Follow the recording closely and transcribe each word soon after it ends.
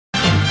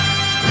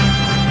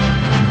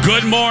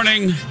Good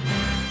morning,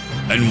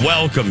 and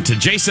welcome to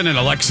Jason and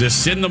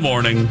Alexis in the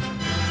Morning,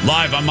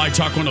 live on My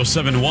Talk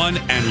 107.1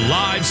 and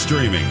live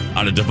streaming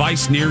on a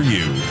device near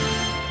you.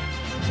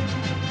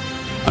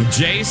 I'm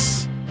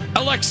Jace.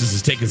 Alexis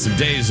is taking some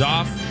days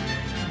off.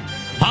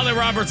 Holly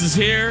Roberts is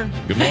here.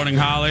 Good morning,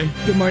 Holly.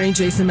 Good morning,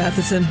 Jason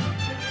Matheson.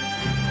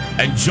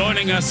 And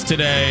joining us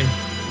today,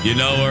 you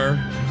know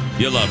her,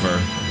 you love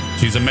her.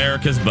 She's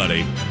America's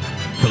buddy,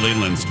 Colleen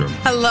Lindstrom.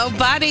 Hello,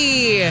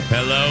 buddy.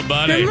 Hello,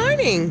 buddy. Good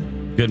morning.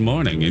 Good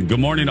morning, and good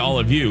morning to all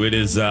of you. It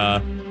is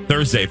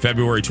Thursday,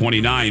 February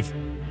 29th.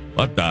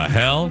 What the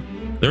hell?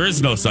 There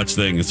is no such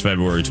thing as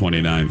February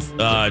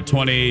 29th,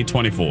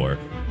 2024.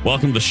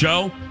 Welcome to the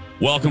show.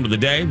 Welcome to the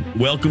day.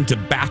 Welcome to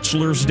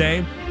Bachelor's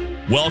Day.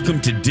 Welcome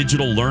to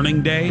Digital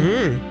Learning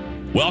Day.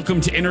 Welcome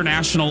to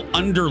International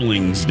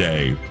Underlings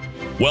Day.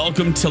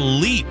 Welcome to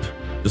Leap.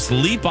 Just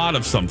leap out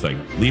of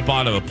something. Leap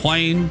out of a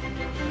plane,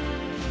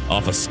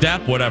 off a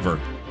step, whatever.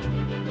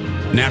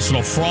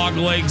 National Frog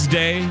Legs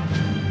Day.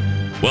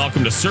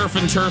 Welcome to Surf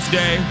and Turf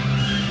Day.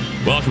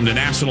 Welcome to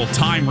National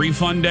Time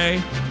Refund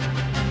Day.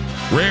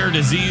 Rare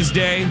Disease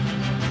Day.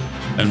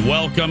 And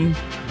welcome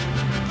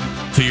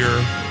to your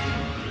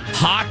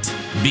hot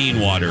bean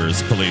water,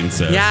 as Colleen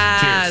says.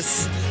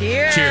 Yes.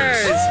 Cheers.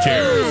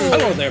 Cheers.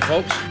 Hello there,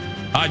 folks.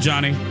 Hi,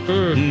 Johnny.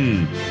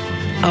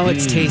 Oh,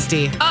 it's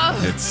tasty.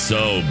 It's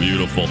so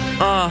beautiful.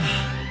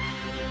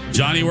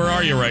 Johnny, where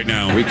are you right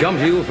now? We come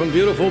to you from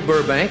beautiful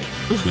Burbank.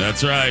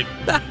 That's right.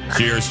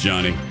 Cheers,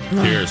 Johnny.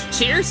 Cheers.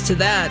 Cheers to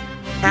that.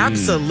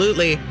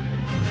 Absolutely.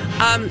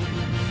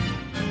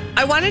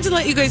 I wanted to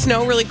let you guys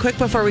know really quick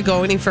before we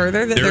go any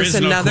further that there's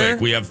another. No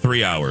quick. We have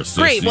 3 hours.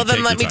 Great. Well,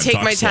 then let me take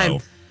my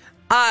time.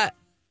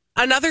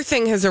 Another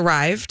thing has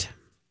arrived,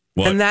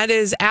 What? and that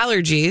is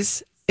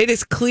allergies. It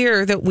is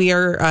clear that we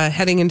are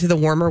heading into the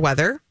warmer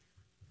weather.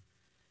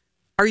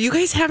 Are you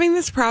guys having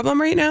this problem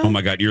right now? Oh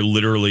my God! You're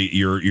literally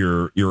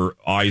your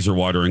eyes are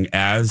watering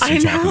as you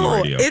talk on the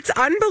radio. It's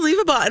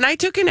unbelievable. And I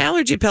took an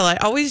allergy pill. I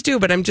always do,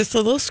 but I'm just a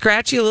little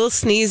scratchy, a little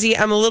sneezy.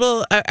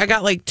 I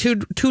got like two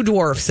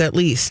dwarfs at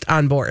least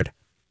on board.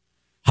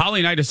 Holly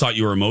and I just thought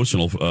you were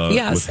emotional,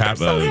 Yes, with I'm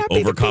so happy to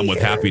overcome be with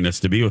here. happiness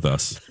to be with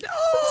us.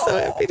 I'm so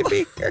happy to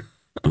be here.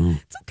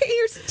 It's okay.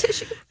 Here's some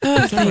tissue.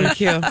 Thank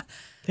you.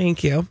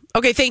 Thank you.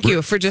 Okay, thank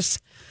you for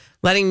just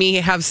letting me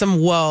have some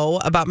woe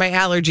about my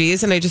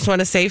allergies. And I just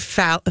want to say,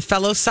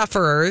 fellow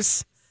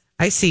sufferers,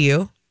 I see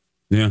you.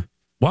 Yeah.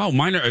 Wow.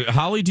 Mine are,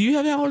 Holly, do you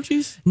have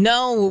allergies?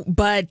 No,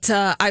 but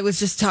I was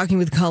just talking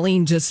with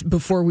Colleen just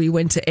before we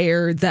went to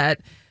air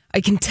that I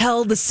can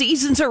tell the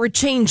seasons are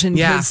changing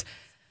because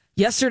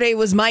yesterday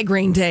was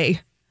migraine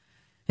day.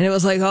 And it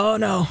was like, oh,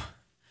 no.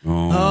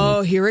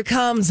 Oh, here it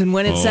comes. And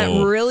when it's that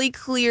really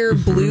clear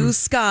blue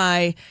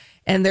sky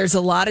and there's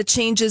a lot of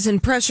changes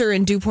in pressure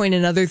and dew point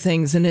and other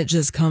things, and it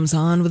just comes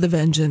on with a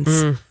vengeance.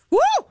 Woo!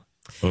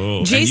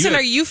 Oh, Jason,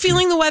 are you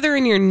feeling the weather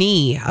in your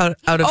knee out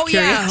of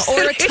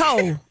curiosity? Or a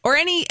toe or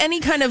any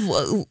kind of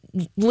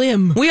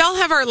limb. We all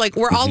have our,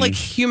 we're all like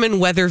human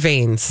weather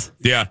veins.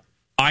 Yeah.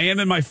 I am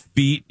in my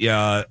feet.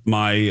 My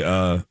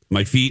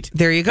feet.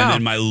 There you go. And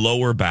then my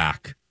lower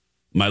back.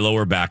 My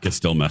lower back is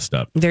still messed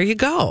up. There you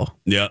go.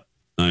 Yeah,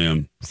 I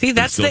am. See,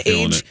 that's the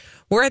age.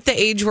 We're at the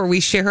age where we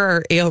share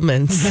our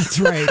ailments. That's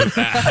right.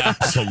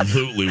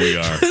 Absolutely, we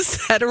are.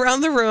 Just head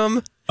around the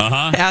room.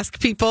 Ask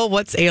people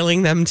what's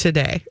ailing them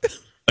today.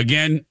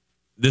 Again,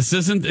 this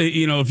isn't.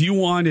 If you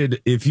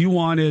wanted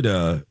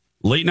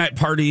late night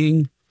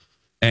partying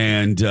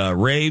and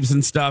raves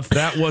and stuff,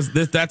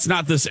 that's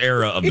not this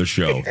era of the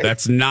show.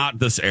 That's not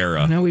this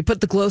era. No, we put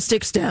the glow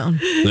sticks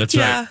down. That's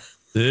right.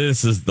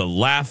 This is the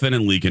laughing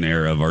and leaking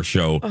era of our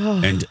show.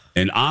 And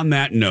on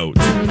that note.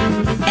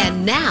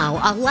 And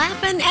now a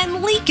laughing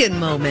and leaking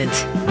moment.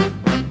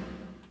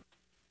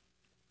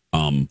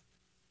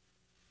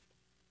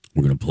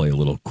 We're going to play a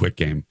little quick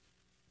game.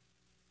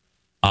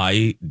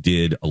 I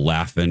did a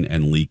laughing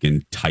and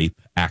leaking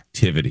type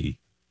activity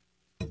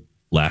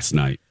last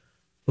night.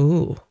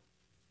 Ooh.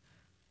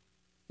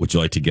 Would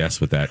you like to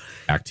guess what that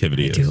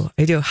activity is?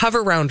 I do.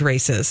 Hover round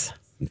races.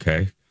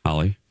 Okay.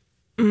 Holly?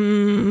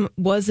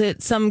 Was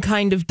it some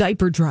kind of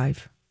diaper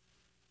drive?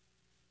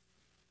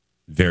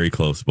 Very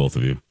close, both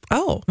of you.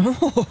 Oh.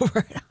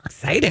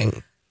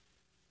 Exciting.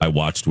 I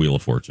watched Wheel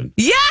of Fortune.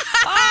 Yes!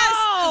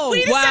 Oh,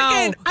 Wait a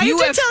second. I you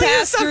have have to tell you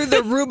passed through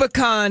the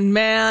Rubicon,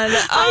 man.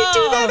 I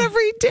do that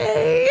every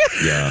day.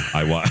 Yeah,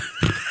 I watched.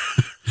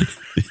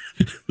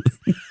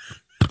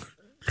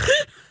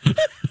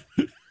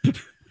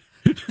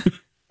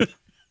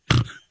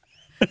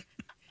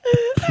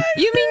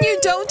 You mean you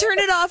don't turn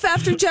it off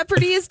after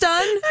Jeopardy is done?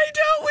 I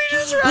don't. We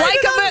just ride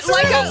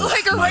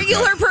Like a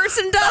regular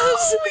person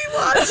does? we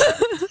watch.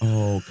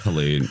 Oh,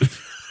 Colleen.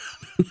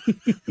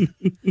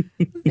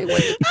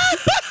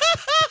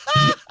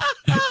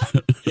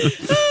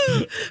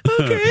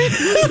 Okay.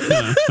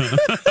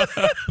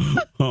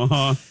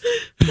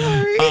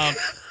 Sorry.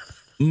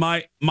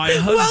 My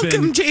husband.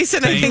 Welcome,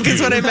 Jason. I think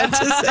is what I meant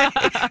to say.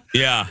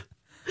 Yeah.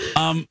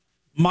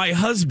 My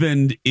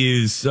husband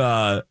is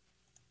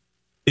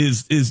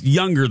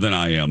younger than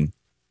I am,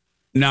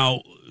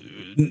 Now,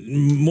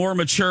 more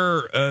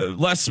mature,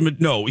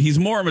 he's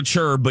more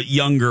mature, but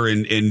younger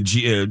in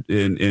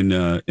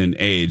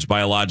age,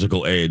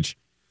 biological age.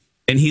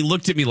 And he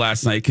looked at me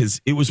last night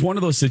because it was one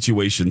of those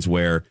situations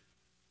where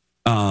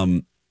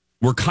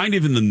we're kind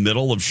of in the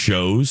middle of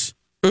shows.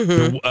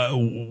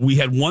 We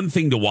had one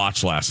thing to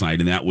watch last night,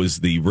 and that was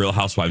the Real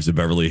Housewives of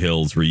Beverly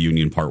Hills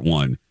reunion part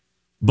 1.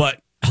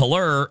 But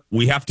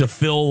we have to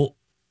fill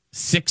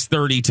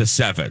 6:30 to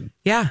 7.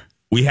 Yeah.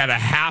 We had a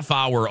half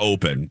hour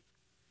open,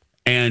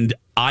 and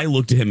I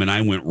looked at him and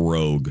I went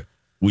rogue.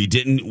 We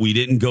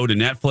didn't go to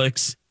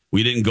Netflix.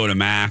 We didn't go to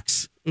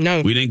Max.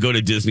 No. We didn't go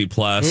to Disney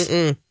Plus.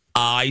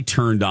 I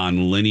turned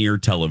on linear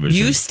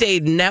television. You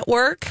stayed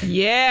network?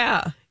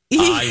 Yeah.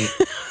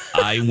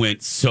 I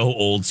went so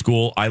old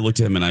school. I looked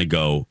at him and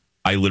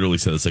I literally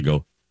said this. I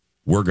go,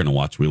 we're going to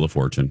watch Wheel of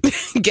Fortune.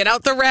 Get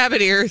out the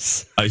rabbit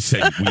ears. I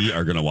said, we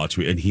are going to watch.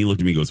 And he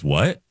looked at me and goes,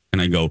 what?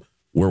 And I go,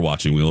 we're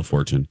watching Wheel of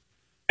Fortune.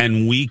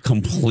 And we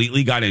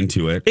completely got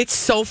into it. It's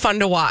so fun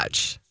to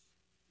watch.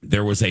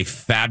 There was a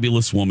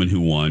fabulous woman who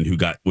won,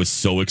 was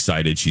so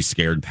excited. She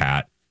scared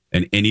Pat.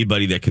 And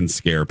anybody that can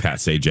scare Pat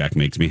Sajak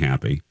makes me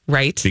happy.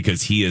 Right.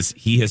 Because he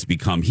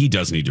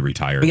does need to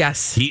retire.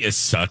 Yes. He is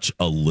such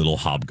a little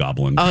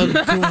hobgoblin.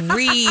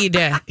 Agreed.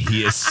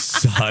 He is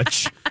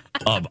such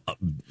an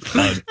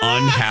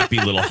unhappy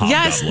little hobgoblin.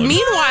 Yes.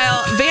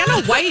 Meanwhile,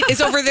 Vanna White is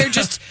over there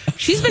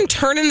she's been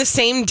turning the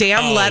same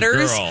damn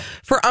letters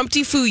for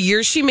umpty-foo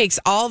years. She makes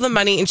all the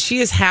money and she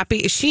is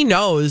happy. She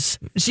knows.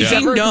 She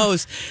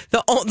knows.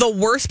 The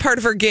worst part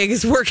of her gig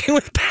is working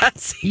with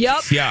Patsy.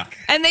 Yep. Yeah.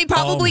 And they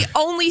probably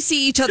only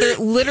see each other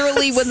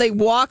literally when they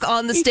walk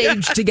on the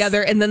stage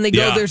together, and then they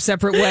go their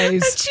separate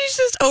ways. And she's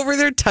just over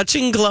there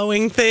touching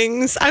glowing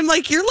things. I'm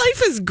like, your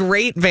life is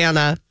great,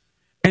 Vanna.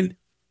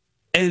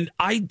 And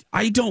I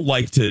don't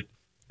like to,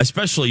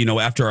 especially,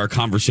 after our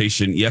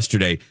conversation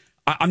yesterday,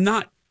 I'm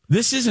not,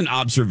 this is an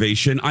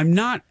observation. I'm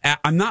not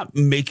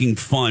making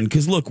fun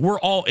because look, we're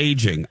all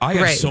aging. I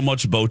have so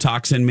much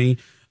Botox in me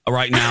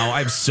right now.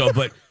 I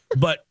have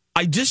but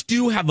I just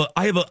do have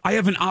I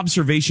have an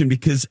observation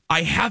because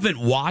I haven't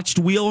watched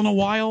Wheel in a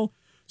while.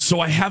 So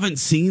I haven't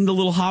seen the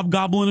little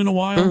hobgoblin in a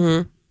while.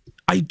 Mm-hmm.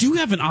 I do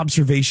have an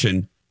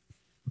observation.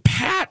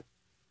 Pat,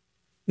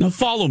 now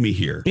follow me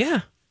here.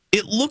 Yeah.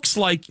 It looks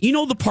like,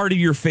 the part of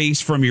your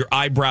face from your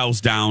eyebrows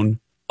down,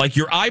 like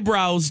your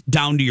eyebrows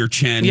down to your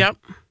chin. Yep.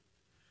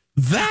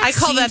 I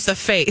call that the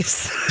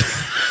face.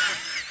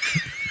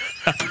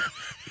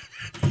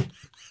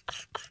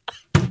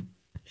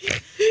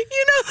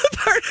 The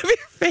part of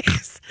your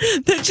face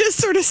that just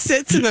sort of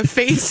sits in the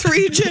face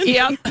region.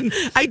 Yep.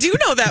 I do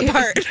know that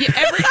part. Yeah,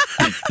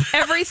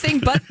 everything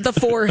but the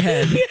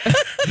forehead.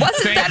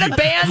 Wasn't that a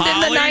band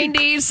Holly, in the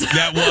 90s?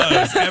 That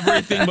was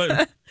everything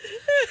but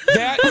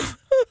that.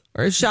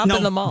 Or shop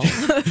in the mall.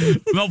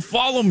 No,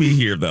 follow me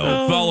here,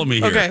 though. Follow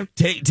me here.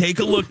 Okay. Take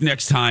a look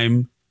next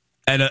time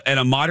at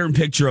a modern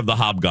picture of the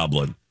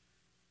hobgoblin.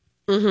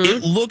 Mm-hmm.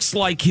 It looks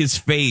like his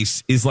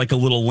face is like a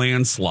little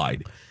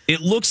landslide.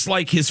 It looks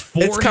like his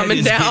forehead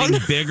is getting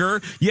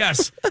bigger.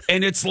 Yes.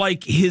 And it's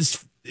like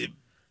his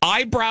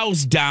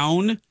eyebrows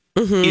down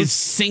is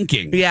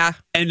sinking. Yeah.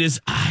 And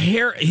his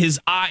hair,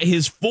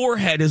 his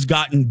forehead has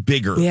gotten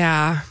bigger.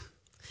 Yeah.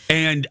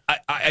 And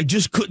I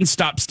just couldn't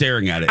stop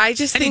staring at it. I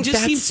just think he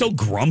just seems so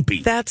grumpy.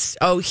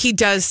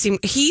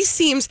 He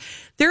seems,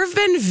 there have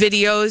been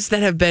videos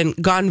that have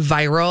gone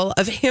viral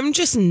of him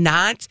just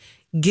not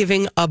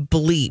giving a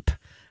bleep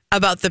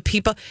about the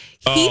people.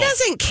 He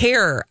doesn't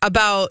care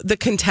about the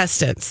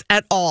contestants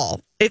at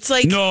all. It's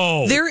like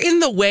they're in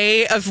the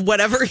way of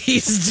whatever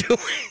he's doing.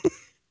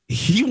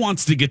 He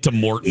wants to get to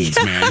Morton's,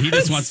 man. He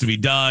just wants to be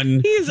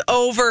done. He's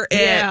over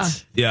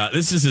it. Yeah,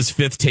 this is his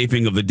 5th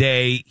taping of the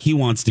day. He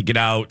wants to get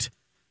out.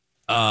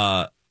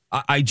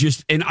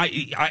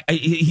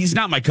 He's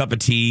not my cup of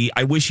tea.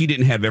 I wish he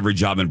didn't have every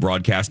job in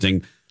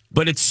broadcasting,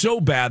 but it's so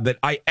bad that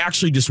I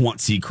actually just want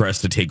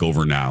Seacrest to take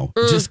over now.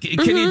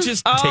 Can you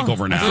just take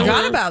over now? I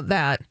forgot about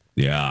that.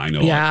 Yeah, I know.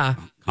 Yeah.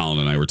 Colin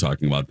and I were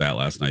talking about that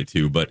last night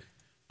too, but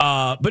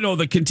no,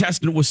 the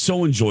contestant was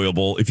so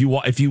enjoyable. If you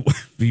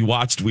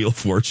watched Wheel of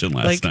Fortune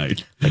last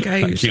night, I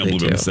can't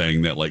believe I'm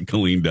saying that like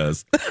Colleen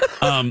does.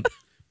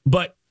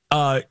 But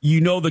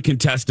the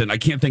contestant, I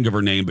can't think of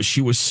her name, but she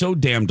was so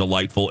damn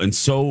delightful and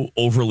so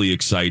overly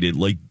excited,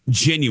 like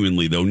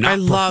genuinely though. I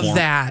love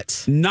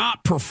that.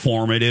 Not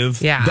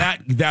performative. Yeah,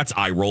 that's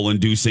eye roll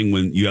inducing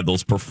when you have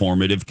those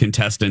performative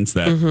contestants.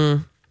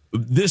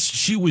 That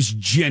she was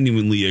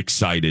genuinely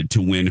excited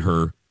to win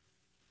her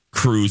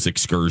cruise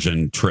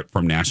excursion trip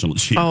from National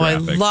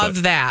Geographic. Oh, I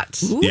love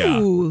that. Ooh.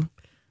 Yeah.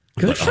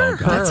 Good for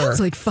her. That sounds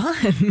like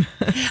fun.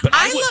 But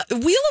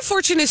Wheel of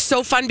Fortune is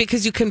so fun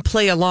because you can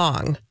play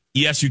along.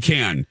 Yes, you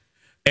can.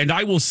 And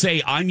I will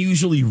say I'm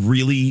usually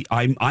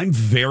I'm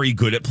very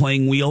good at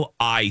playing Wheel.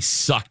 I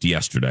sucked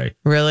yesterday.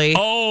 Really?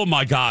 Oh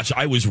my gosh,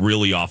 I was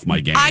really off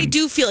my game. I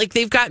do feel like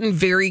they've gotten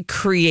very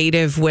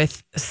creative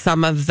with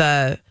some of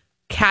the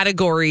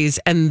categories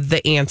and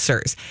the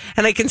answers.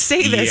 And I can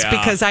say this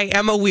because I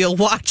am a Wheel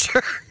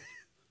watcher.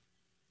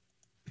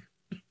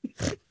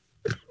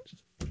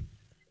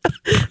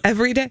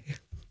 Every day.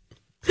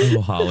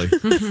 Oh, Holly.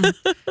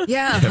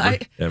 Yeah.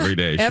 Every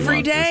day.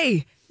 Every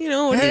day. You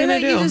know, what are you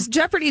going to do? Just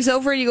Jeopardy's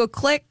over and you go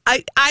click.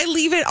 I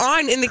leave it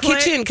on in the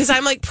kitchen because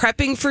I'm like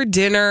prepping for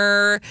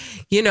dinner.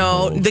 You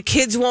know, the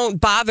kids won't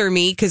bother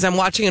me because I'm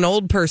watching an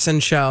old person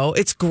show.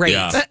 It's great.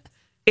 Yeah.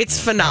 It's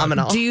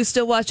phenomenal. Do you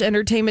still watch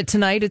Entertainment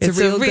Tonight? It's a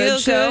real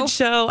good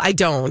show. I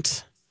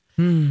don't.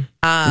 No,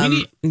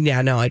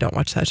 I don't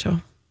watch that show.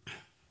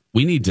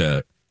 We need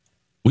to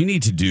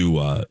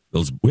do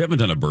those. We haven't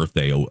done a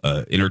birthday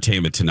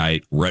Entertainment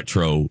Tonight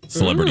retro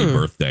celebrity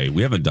birthday.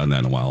 We haven't done that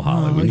in a while,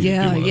 Holly. We need to do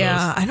one of those.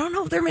 I don't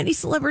know if there are many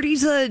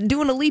celebrities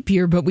doing a leap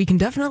year, but we can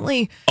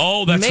definitely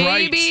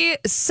maybe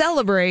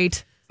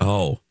celebrate.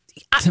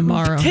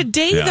 Tomorrow.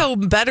 Today, though,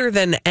 better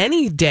than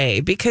any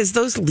day because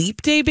those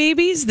leap day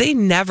babies, they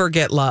never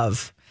get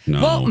love. No.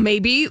 Well,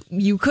 maybe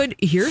you could.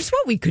 Here's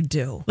what we could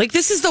do. Like,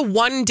 this is the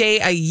one day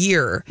a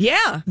year.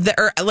 Yeah.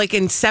 Or like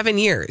in 7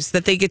 years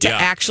that they get to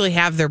actually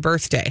have their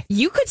birthday.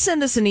 You could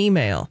send us an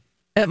email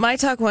at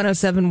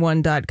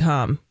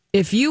mytalk1071.com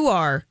if you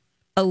are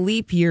a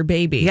leap year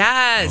baby.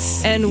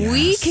 Yes.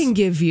 We can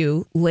give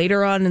you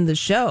later on in the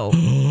show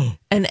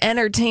an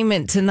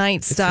Entertainment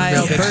Tonight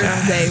style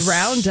birthday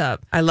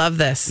roundup. I love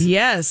this.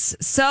 Yes.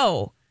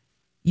 So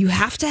you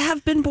have to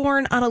have been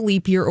born on a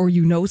leap year or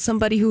you know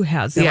somebody who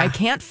has. Now, I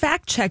can't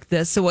fact check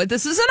this. So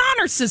this is an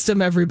honor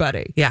system,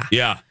 everybody. Yeah.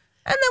 Yeah.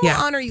 And then we'll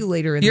honor you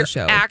later in the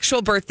show. Your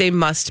actual birthday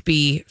must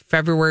be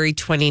February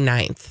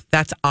 29th.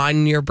 That's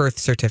on your birth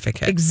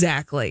certificate.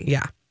 Exactly.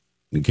 Yeah.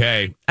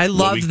 Okay. I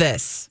love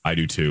this. I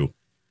do too.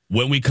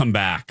 When we come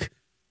back,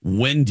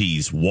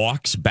 Wendy's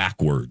walks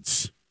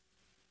backwards.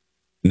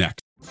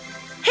 Next.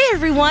 Hey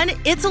everyone,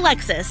 it's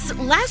Alexis.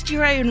 Last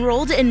year I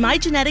enrolled in My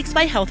Genetics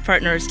by Health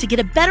Partners to get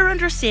a better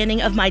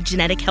understanding of my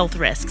genetic health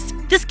risks.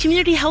 This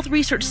community health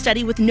research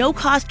study with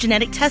no-cost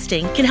genetic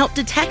testing can help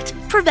detect,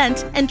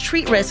 prevent, and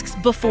treat risks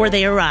before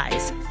they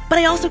arise. But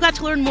I also got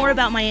to learn more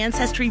about my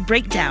ancestry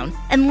breakdown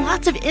and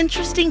lots of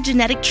interesting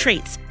genetic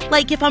traits,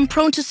 like if I'm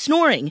prone to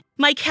snoring,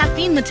 my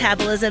caffeine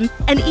metabolism,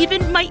 and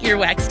even my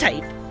earwax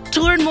type.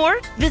 To learn more,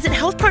 visit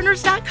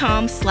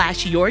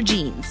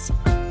healthpartners.com/yourgenes.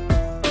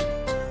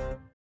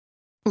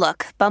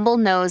 Look, Bumble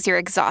knows you're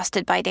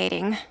exhausted by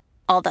dating.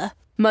 All the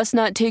must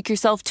not take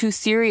yourself too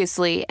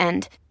seriously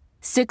and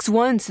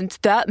 6'1" since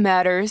that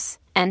matters.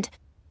 And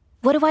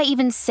what do I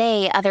even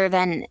say other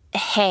than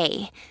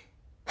hey?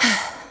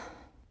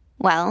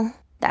 Well,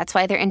 that's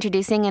why they're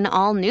introducing an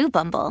all-new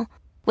Bumble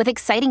with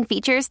exciting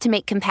features to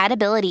make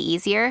compatibility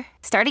easier,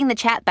 starting the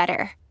chat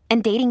better,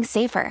 and dating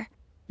safer.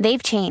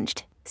 They've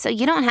changed, so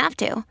you don't have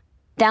to.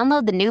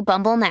 Download the new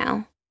Bumble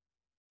now.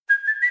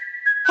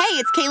 Hey,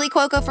 it's Kaylee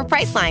Cuoco for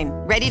Priceline.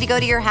 Ready to go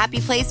to your happy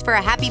place for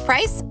a happy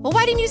price? Well,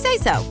 why didn't you say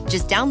so?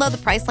 Just download the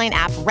Priceline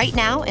app right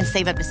now and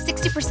save up to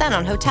 60%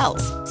 on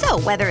hotels. So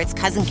whether it's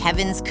Cousin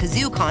Kevin's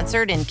Kazoo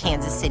Concert in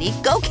Kansas City,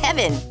 go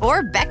Kevin,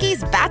 or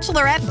Becky's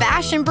Bachelorette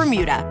Bash in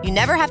Bermuda, you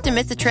never have to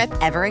miss a trip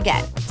ever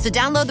again. So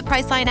download the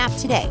Priceline app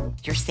today.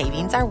 Your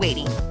savings are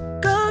waiting.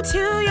 Go to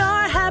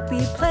your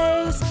happy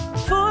place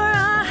for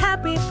a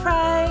happy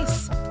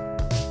price.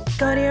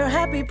 Go to your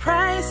happy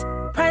price,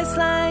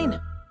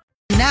 Priceline.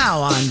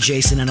 Now on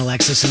Jason and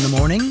Alexis in the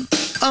morning,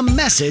 a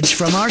message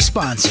from our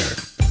sponsor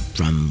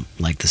from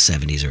like the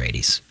 70s or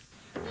 80s.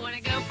 Want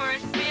to go for a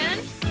spin?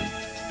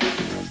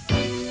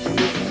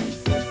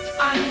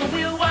 I'm a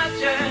wheel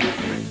watcher.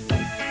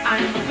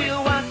 I'm a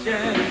wheel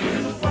watcher.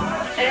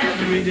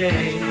 Every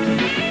day.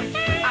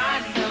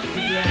 I love to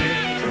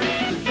play.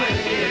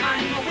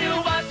 I'm a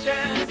wheel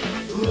watcher.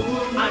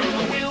 I'm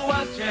a wheel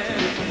watcher.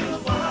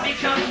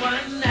 Become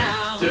one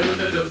now.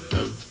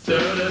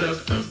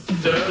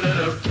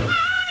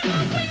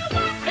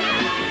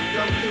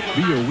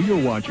 Be a wheel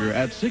watcher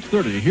at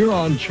 6:30 here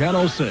on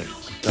Channel 6.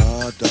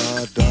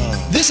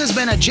 This has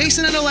been a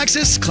Jason and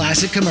Alexis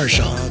classic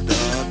commercial.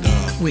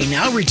 We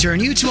now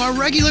return you to our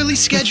regularly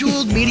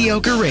scheduled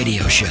mediocre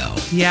radio show.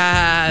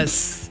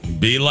 Yes.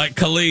 Be like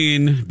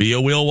Colleen. Be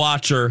a wheel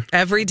watcher.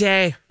 Every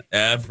day.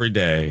 Every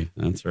day.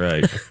 That's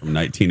right. From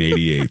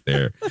 1988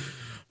 there.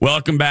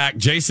 Welcome back.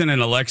 Jason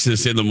and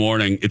Alexis in the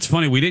morning. It's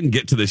funny, we didn't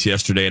get to this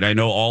yesterday, and I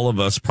know all of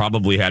us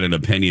probably had an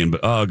opinion,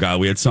 but oh,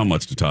 God, we had so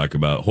much to talk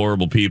about.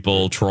 Horrible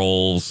people,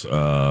 trolls. It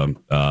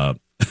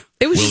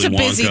was just a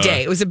busy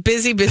day. It was a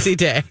busy, busy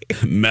day.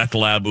 Meth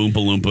lab, Oompa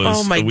Loompas.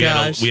 Oh, my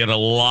gosh. We had a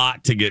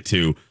lot to get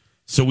to.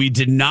 So we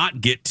did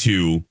not get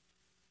to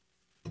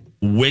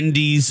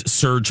Wendy's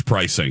surge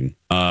pricing.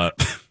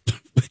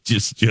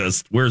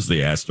 Just where's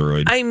the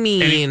asteroid? I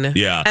mean,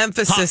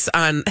 emphasis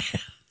on...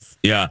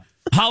 Yeah.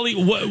 Holly,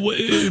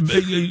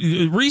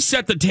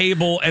 reset the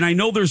table, and I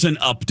know there's an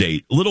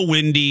update. Little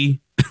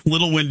Wendy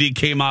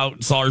came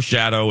out, saw her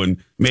shadow, and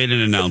made an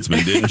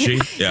announcement, didn't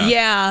she?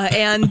 Yeah,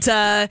 and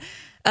that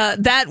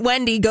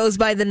Wendy goes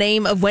by the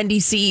name of Wendy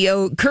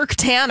CEO Kirk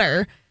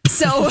Tanner.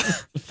 So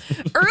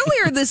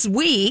earlier this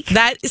week...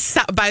 By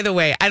the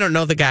way, I don't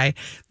know the guy.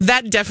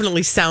 That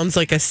definitely sounds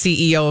like a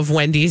CEO of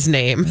Wendy's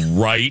name.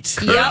 Right.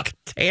 Kirk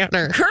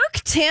Tanner.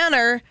 Kirk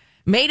Tanner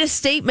made a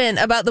statement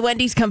about the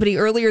Wendy's company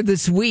earlier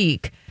this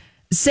week.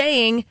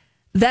 saying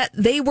that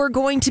they were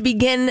going to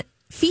begin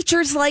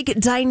features like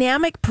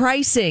dynamic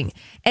pricing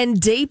and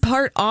day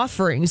part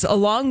offerings,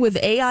 along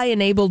with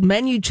AI-enabled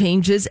menu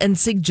changes and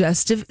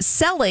suggestive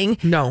selling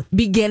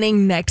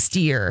beginning next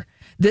year.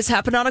 This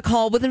happened on a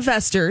call with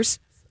investors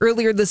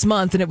earlier this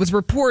month, and it was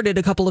reported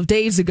a couple of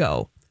days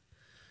ago.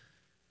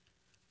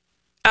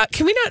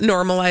 Can we not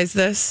normalize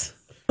this?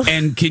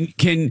 And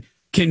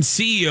can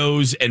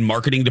CEOs and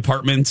marketing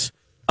departments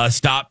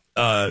stop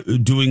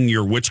doing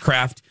your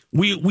witchcraft?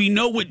 We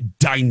know what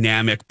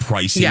dynamic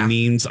pricing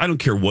means. I don't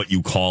care what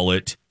you call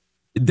it.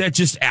 That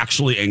just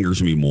actually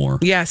angers me more.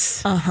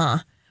 Yes. Uh-huh.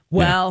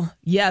 Well,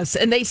 yes.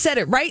 And they said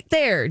it right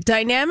there.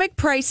 Dynamic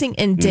pricing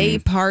and day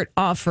part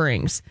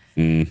offerings.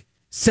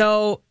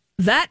 So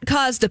that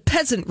caused a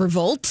peasant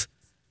revolt,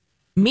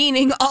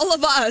 meaning all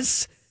of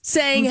us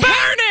saying,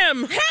 burn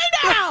him! Hey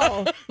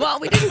now!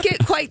 Well, we didn't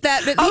get quite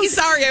that. But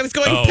sorry, I was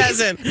going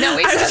peasant. No,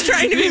 I was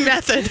trying to be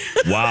method.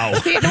 Wow.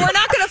 We're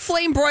not going to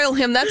flame broil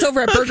him. That's over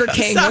at Burger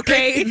King,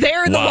 okay?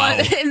 They're the one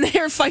in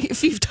their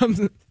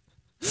fiefdom.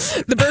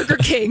 The Burger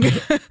King.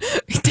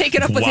 Take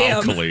it up with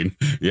him. Colleen.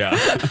 Yeah.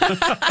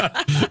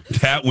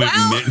 That went...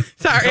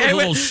 Sorry,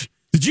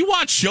 did you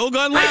watch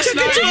Shogun last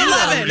night? I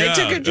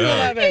took it to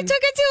 11. You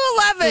took it to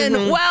 11.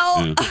 Mm-hmm.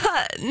 Well,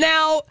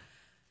 now...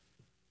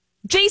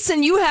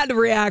 Jason, you had a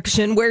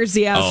reaction. Where's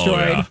the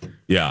asteroid? Oh,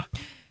 yeah.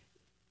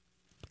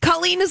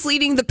 Colleen is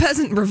leading the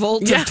peasant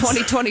revolt of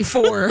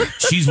 2024.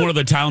 She's one of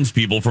the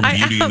townspeople from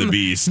Beauty and the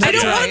Beast. I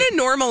don't want to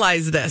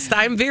normalize this.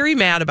 I'm very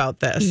mad about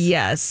this.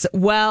 Yes.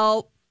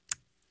 Well,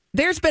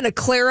 there's been a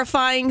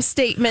clarifying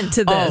statement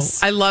to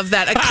this. Oh, I love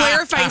that. A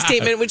clarifying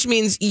statement, which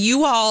means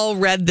you all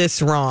read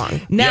this wrong.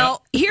 Now,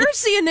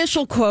 here's the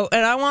initial quote,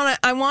 and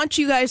I want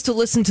you guys to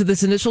listen to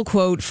this initial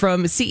quote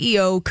from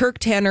CEO Kirk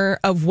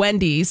Tanner of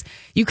Wendy's.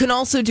 You can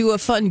also do a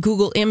fun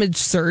Google image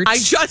search. I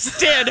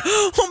just did.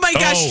 Oh my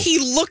gosh, he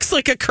looks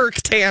like a Kirk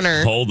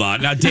Tanner. Hold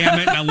on. Now, damn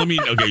it. Now, let me...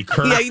 Okay,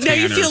 Kirk Tanner. Now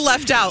you feel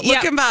left out.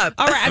 Look him up.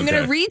 All right, I'm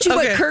going to read you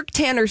what Kirk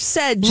Tanner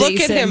said, Jason.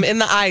 Look at him in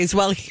the eyes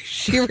while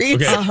she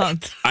reads. Okay.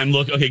 I'm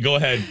looking... Okay, go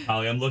ahead,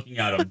 Holly. I'm looking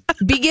at him.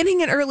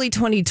 Beginning in early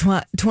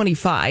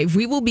 2025,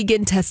 we will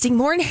begin testing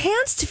more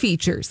enhanced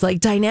features like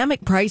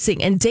dynamic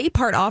pricing and day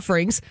part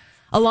offerings,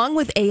 along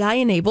with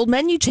AI-enabled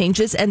menu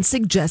changes and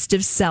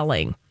suggestive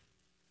selling.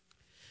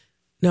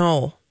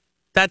 No,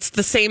 that's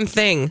the same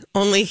thing,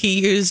 only he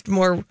used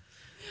more words.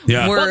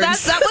 Well,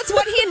 that was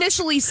what he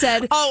initially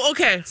said. Oh,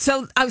 okay.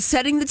 So I was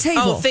setting the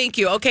table. Oh, thank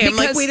you. Okay, I'm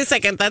like, wait a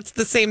second, that's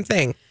the same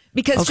thing.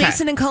 Because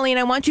Jason and Colleen,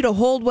 I want you to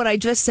hold what I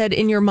just said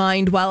in your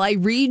mind while I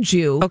read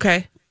you.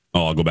 Okay.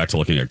 Oh, I'll go back to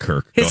looking at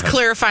Kirk. His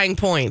clarifying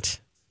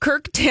point.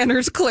 Kirk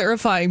Tanner's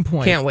clarifying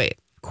point. Can't wait.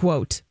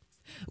 Quote,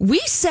 we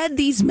said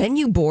these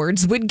menu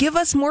boards would give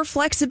us more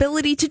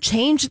flexibility to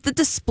change the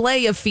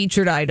display of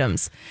featured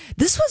items.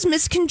 This was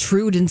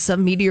misconstrued in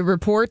some media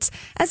reports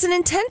as an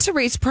intent to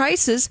raise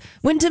prices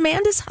when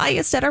demand is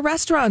highest at our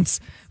restaurants.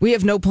 We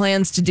have no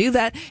plans to do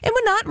that and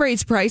would not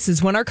raise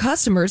prices when our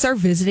customers are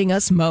visiting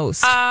us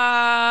most.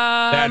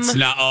 That's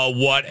not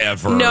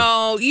whatever.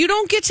 No, you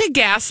don't get to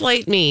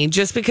gaslight me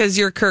just because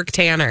you're Kirk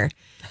Tanner.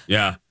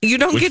 Yeah. You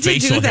don't get to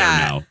do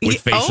that. Now, with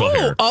facial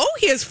hair. Oh,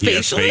 he has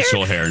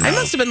facial hair now. I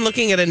must have been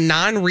looking at a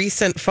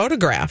non-recent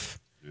photograph.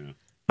 Yeah.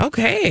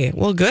 Okay.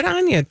 Well, good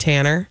on you,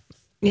 Tanner.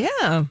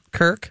 Yeah.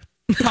 Kirk.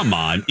 Come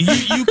on.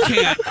 You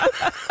can't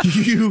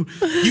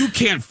you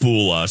can't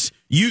fool us.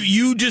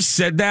 You just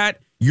said that.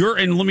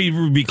 And let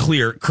me be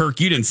clear, Kirk,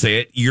 you didn't say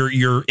it.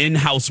 Your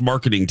in-house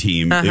marketing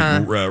team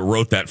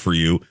wrote that for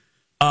you.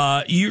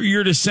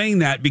 You're just saying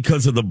that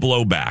because of the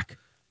blowback.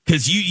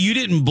 Because you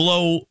didn't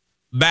blow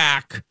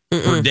back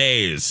for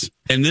days,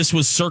 and this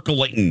was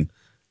circulating.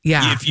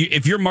 Yeah.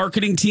 If your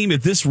marketing team,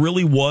 if this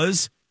really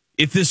was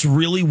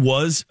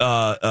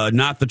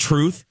not the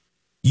truth,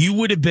 you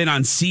would have been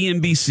on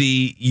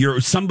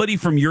CNBC. Somebody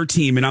from your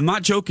team, and I'm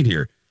not joking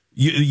here.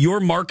 Your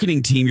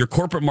marketing team, your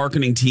corporate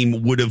marketing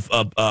team, would have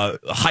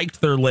hiked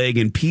their leg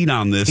and peed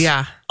on this.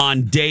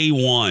 On day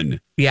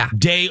one.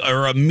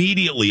 Or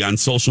immediately on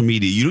social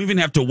media. You don't even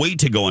have to wait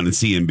to go on the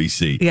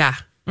CNBC. Yeah.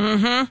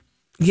 Mm-hmm.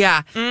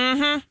 Yeah.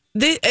 Mm-hmm.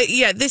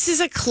 This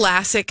is a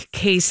classic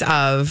case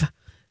of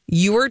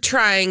you were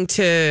trying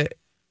to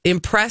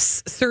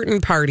impress certain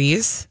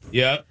parties.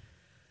 Yeah.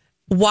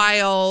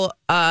 While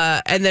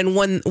and then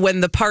when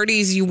the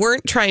parties you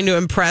weren't trying to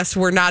impress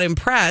were not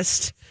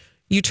impressed,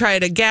 you try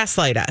to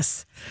gaslight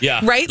us.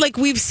 Yeah. Right? Like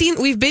we've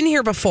been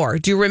here before.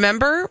 Do you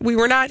remember? We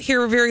were not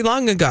here very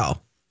long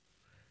ago.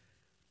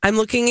 I'm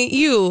looking at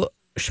you,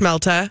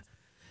 Schmelta.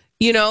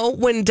 You know,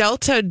 when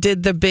Delta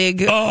did the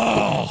big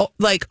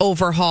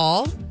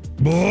overhaul.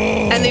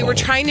 And they were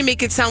trying to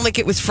make it sound like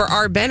it was for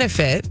our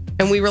benefit,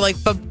 and we were like,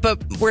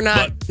 but we're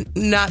not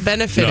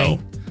benefiting. No,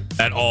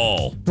 at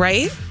all.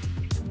 Right?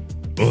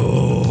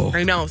 Oh.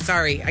 I know.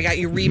 Sorry. I got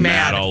you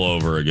mad all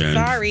over again.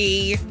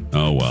 Sorry.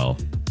 Oh, well.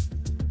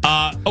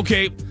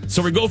 Okay,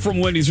 so we go from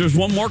Wendy's. There's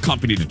one more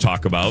company to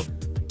talk about,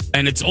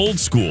 and it's old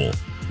school.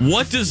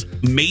 What does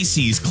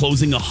Macy's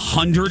closing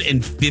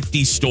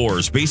 150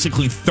 stores,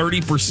 basically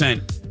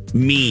 30%,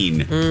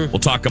 mean. We'll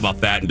talk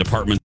about that in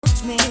department.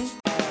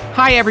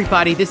 Hi,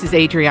 everybody. This is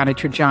Adriana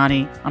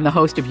Trajani. I'm the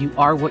host of You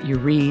Are What You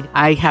Read.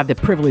 I have the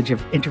privilege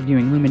of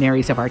interviewing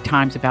luminaries of our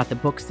times about the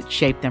books that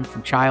shaped them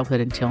from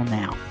childhood until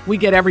now. We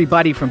get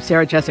everybody from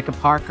Sarah Jessica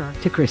Parker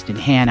to Kristen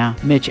Hanna,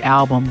 Mitch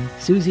Albom,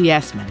 Susie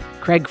Essman,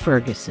 Craig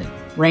Ferguson,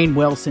 Rainn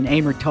Wilson,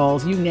 Amor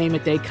Tolls, you name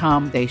it, they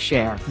come, they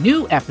share.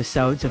 New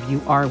episodes of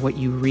You Are What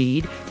You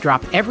Read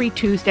drop every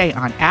Tuesday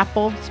on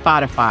Apple,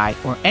 Spotify,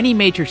 or any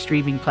major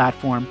streaming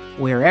platform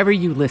wherever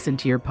you listen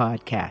to your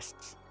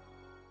podcasts.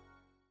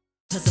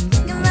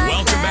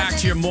 Welcome back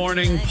to your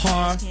morning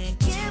party.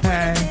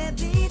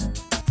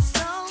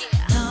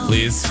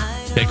 Please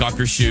take off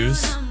your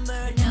shoes.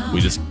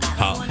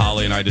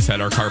 Holly and I just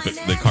had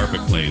the carpet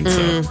cleaned,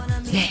 so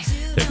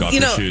take off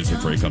your shoes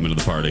before you come into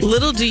the party.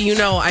 Little do you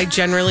know, I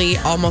generally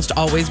almost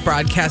always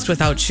broadcast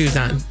without shoes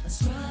on.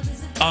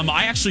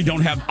 I actually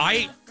don't have.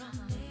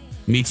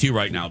 Me too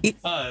right now,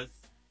 because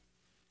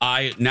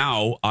I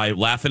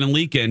laughing and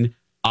leaking.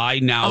 I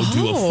now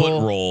do a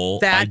foot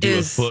roll. I do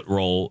a foot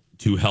roll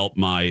to help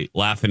my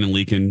laughing and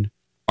leaking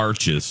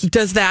arches.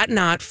 Does that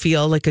not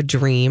feel like a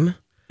dream?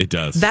 It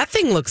does. That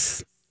thing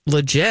looks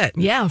legit.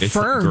 Yeah, it's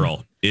firm.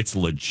 Girl, it's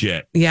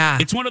legit. Yeah.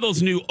 It's one of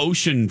those new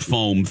ocean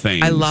foam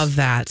things. I love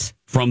that.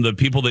 From the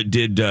people that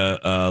did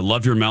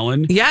Love Your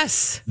Melon.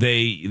 Yes.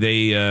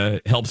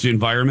 They helps the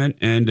environment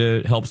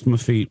and helps my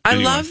feet. I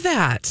love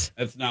that.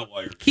 That's not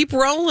why you're... Keep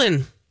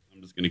rolling.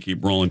 I'm just going to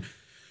keep rolling.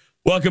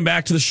 Welcome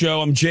back to the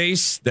show. I'm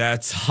Jace.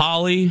 That's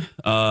Holly.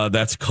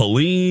 That's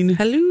Colleen.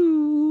 Hello.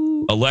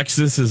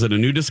 Alexis is at a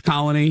nudist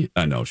colony.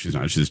 No, she's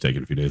not. She's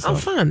taking a few days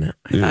off. Fun.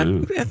 I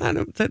thought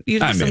that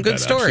you had some good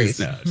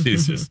stories.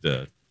 She's just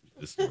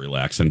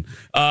relaxing.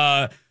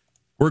 We're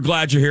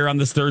glad you're here on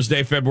this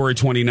Thursday, February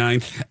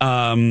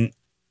 29th.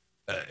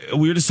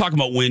 We were just talking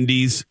about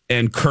Wendy's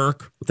and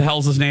Kirk. What the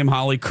hell's his name,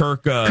 Holly?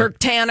 Kirk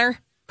Tanner.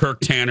 Kirk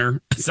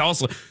Tanner. It's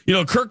also,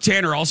 Kirk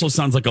Tanner also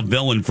sounds like a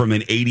villain from an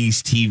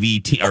 80s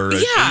TV or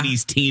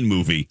 80s teen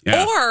movie.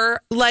 Yeah.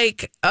 Or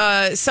like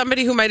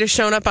somebody who might have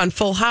shown up on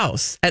Full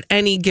House at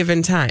any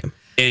given time.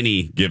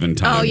 Any given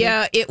time. Oh,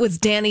 yeah. It was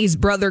Danny's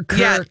brother, Kirk.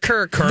 Yeah,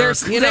 Kirk.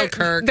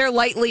 Kirk. They're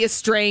lightly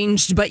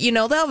estranged, but,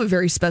 they'll have a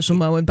very special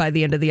moment by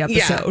the end of the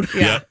episode.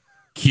 Yeah. Yep.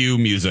 Cue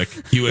music.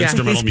 Cue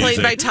instrumental music. He's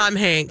played by Tom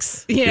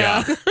Hanks.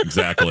 Yeah,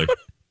 exactly.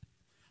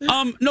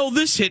 No,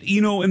 this hit,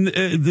 and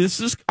this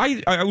is,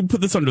 I would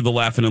put this under the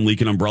laughing and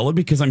leaking umbrella,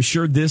 because I'm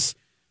sure this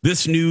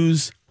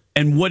news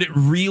and what it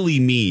really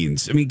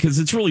means, because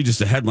it's really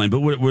just a headline, but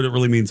what it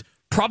really means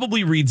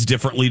probably reads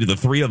differently to the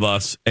three of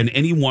us and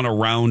anyone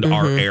around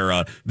our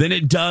era than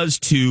it does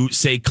to,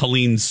 say,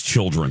 Colleen's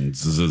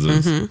children's.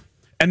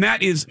 And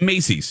that is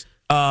Macy's,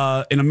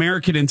 an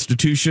American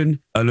institution,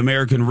 an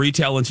American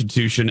retail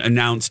institution,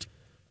 announced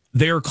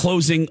they're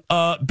closing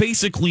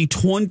basically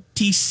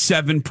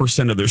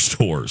 27% of their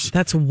stores.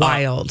 That's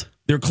wild.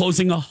 They're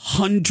closing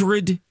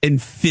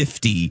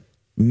 150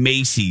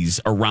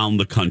 Macy's around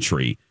the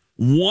country.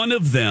 One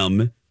of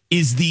them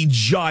is the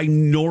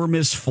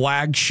ginormous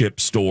flagship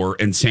store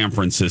in San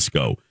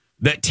Francisco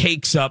that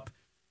takes up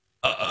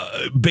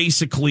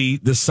basically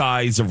the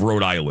size of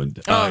Rhode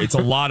Island. It's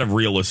a lot of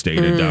real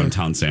estate in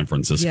downtown San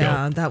Francisco.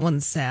 Yeah, that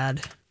one's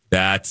sad.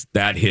 That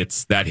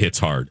hits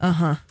hard.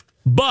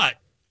 But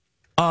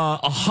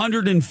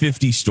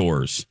 150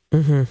 stores.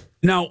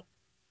 Now,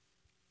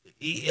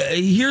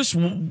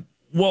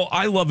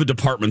 I love a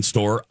department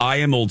store. I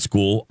am old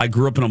school. I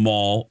grew up in a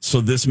mall,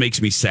 so this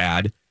makes me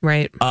sad.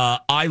 Right.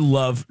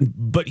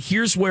 But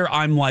here's where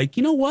I'm like,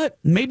 you know what?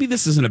 Maybe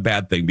this isn't a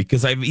bad thing,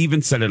 because I've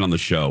even said it on the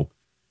show.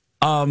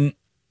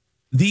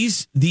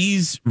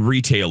 These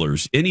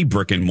retailers, any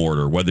brick and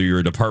mortar, whether you're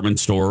a department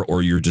store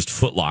or you're just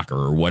Foot Locker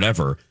or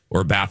whatever,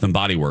 or Bath and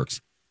Body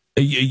Works,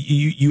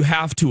 you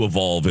have to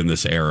evolve in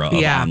this era of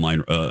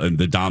online,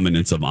 the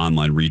dominance of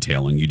online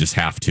retailing. You just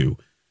have to.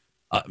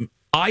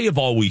 I have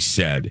always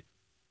said,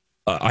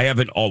 I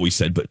haven't always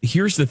said, but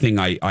here's the thing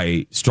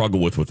I struggle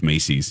with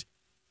Macy's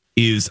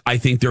is I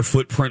think their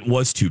footprint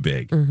was too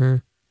big,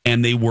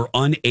 and they were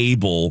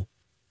unable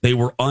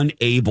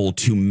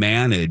to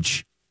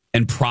manage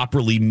and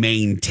properly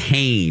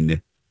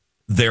maintain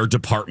their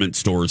department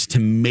stores to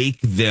make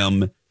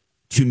them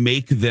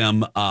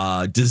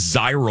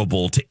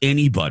desirable to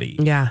anybody.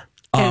 Yeah.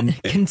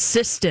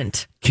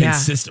 Consistent.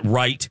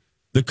 Right.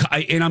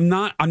 And I'm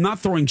not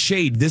throwing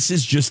shade. This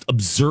is just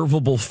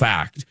observable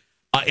fact.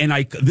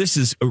 This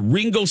is a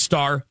Ringo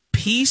Starr,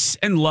 peace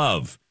and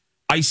love.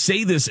 I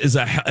say this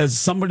as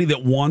somebody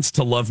that wants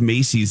to love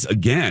Macy's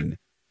again.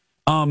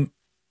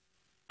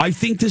 I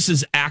think this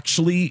is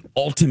actually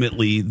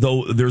ultimately,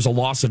 though there's a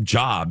loss of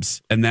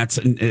jobs, and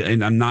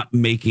I'm not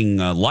making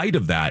light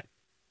of that.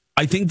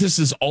 I think this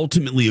is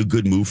ultimately a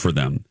good move for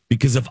them,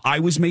 because if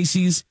I was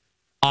Macy's,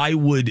 I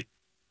would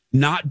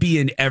not be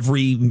in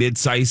every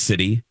mid-sized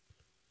city.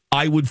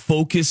 I would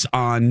focus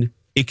on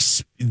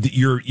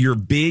your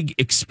big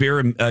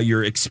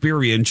your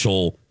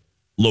experiential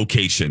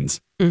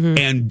locations,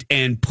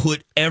 and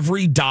put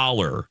every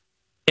dollar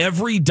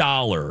of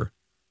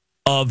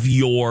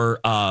your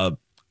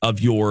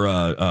your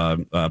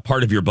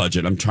part of your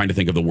budget. I'm trying to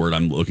think of the word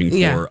I'm looking for.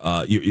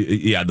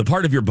 The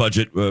part of your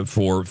budget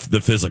for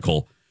the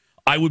physical.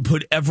 I would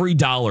put every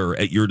dollar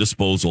at your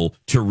disposal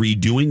to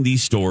redoing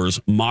these stores,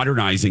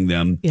 modernizing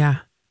them. Yeah.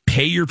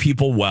 Pay your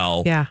people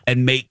well. Yeah.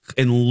 And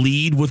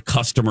lead with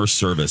customer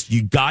service.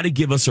 You got to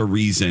give us a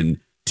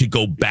reason to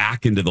go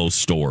back into those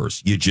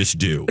stores. You just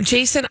do.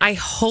 Jason, I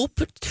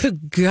hope to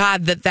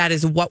God that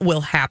is what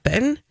will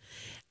happen.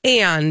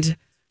 And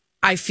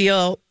I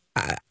feel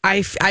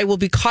I will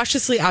be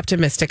cautiously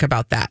optimistic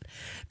about that,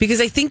 because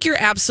I think you're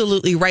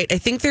absolutely right. I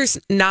think there's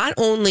not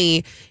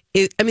only,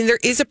 there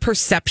is a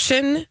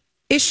perception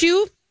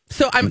issue.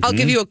 So I'll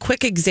give you a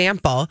quick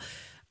example.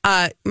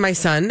 My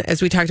son,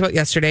 as we talked about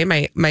yesterday,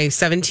 my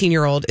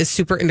 17-year-old is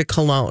super into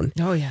cologne.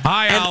 Oh yeah.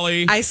 Hi,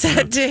 Ollie. I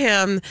said to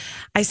him,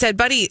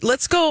 buddy,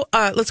 let's go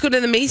to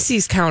the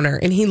Macy's counter.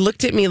 And he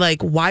looked at me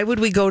like, why would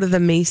we go to the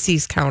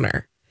Macy's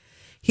counter?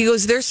 He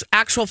goes, there's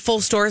actual full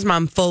stores,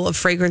 Mom, full of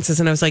fragrances.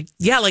 And I was like,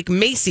 yeah, like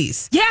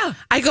Macy's. Yeah.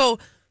 I go,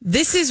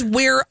 this is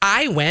where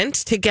I went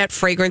to get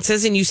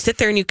fragrances, and you sit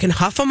there and you can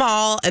huff them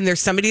all, and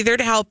there's somebody there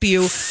to help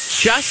you,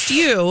 just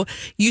you.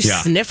 You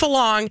sniff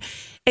along.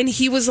 And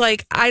he was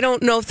like, I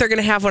don't know if they're going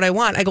to have what I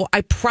want. I go, I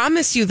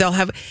promise you they'll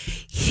have.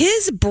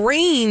 His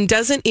brain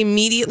doesn't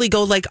immediately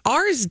go like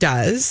ours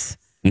does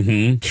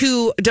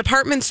to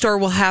department store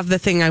will have the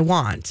thing I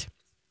want.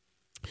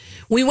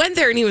 We went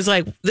there and he was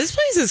like, this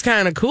place is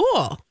kind of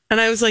cool. And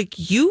I was like,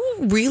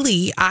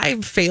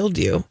 I've failed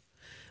you.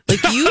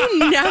 Like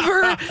and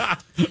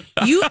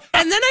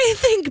then I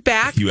think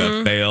back. You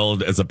have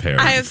failed as a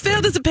parent. I have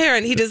failed as a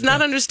parent. He does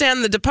not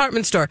understand the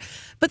department store.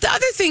 But the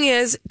other thing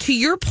is, to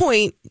your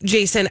point,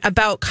 Jason,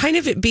 about kind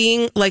of it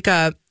being like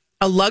a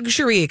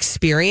luxury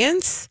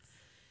experience.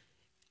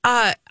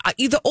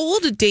 The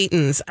old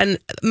Daytons, and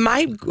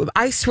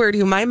I swear to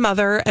you, my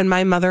mother and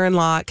my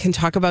mother-in-law can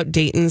talk about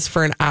Daytons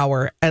for an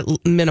hour at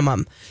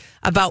minimum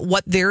about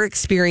what their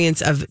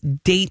experience of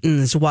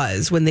Daytons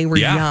was when they were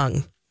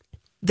young.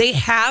 They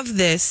have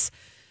this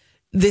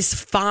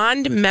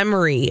fond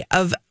memory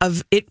of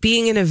it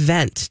being an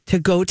event to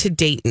go to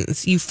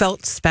Dayton's. You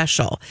felt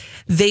special.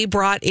 They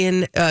brought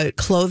in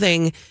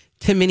clothing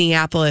to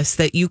Minneapolis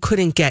that you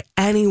couldn't get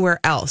anywhere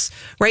else,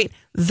 right?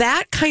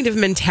 That kind of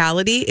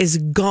mentality is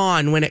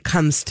gone when it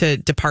comes to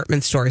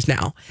department stores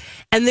now.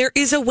 And there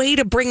is a way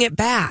to bring it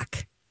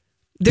back.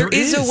 There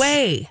is a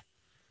way.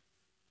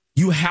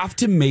 You have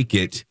to make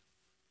it.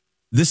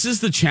 This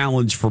is the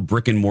challenge for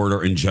brick and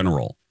mortar in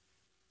general.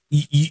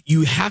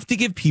 You have to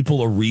give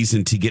people a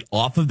reason to get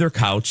off of their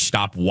couch,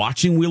 stop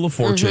watching Wheel of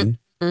Fortune.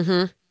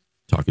 Talking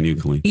to you,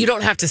 Colleen. You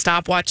don't have to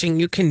stop watching.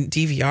 You can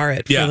DVR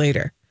it for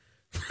later.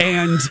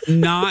 And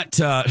not...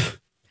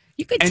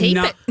 you could tape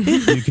it.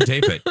 You can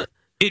tape it.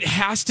 It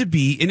has to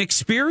be an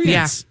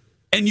experience.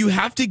 Yeah. And you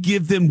have to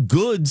give them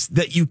goods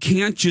that you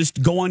can't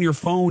just go on your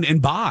phone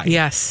and buy.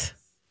 Yes.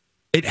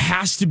 It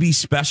has to be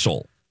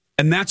special.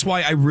 And that's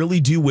why I really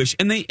do wish,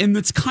 and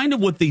it's kind of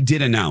what they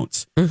did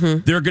announce.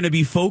 They're going to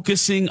be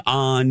focusing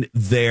on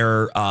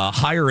their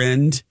higher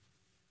end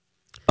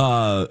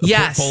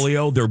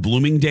portfolio, their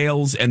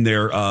Bloomingdale's and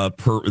their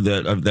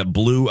that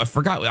blue. I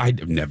forgot.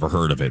 I've never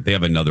heard of it. They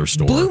have another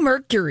store, Blue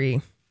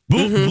Mercury.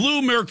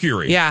 Blue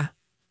Mercury. Yeah,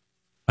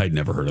 I'd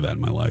never heard of that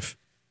in my life.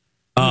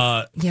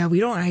 Yeah, we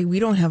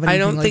don't have. I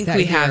don't think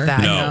we have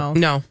that.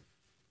 No.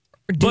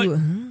 But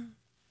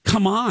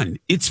come on,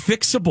 it's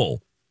fixable.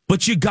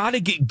 But you got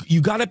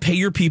to pay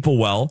your people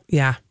well.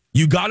 Yeah.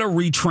 You got to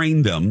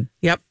retrain them.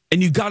 Yep.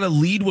 And you got to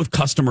lead with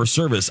customer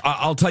service.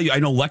 I'll tell you, I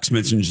know Lex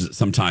mentions it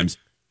sometimes.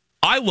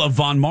 I love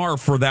Von Maur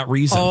for that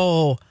reason.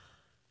 Oh.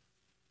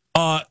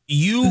 If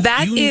you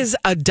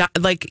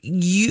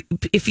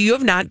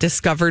have not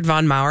discovered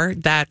Von Maur,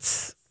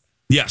 that's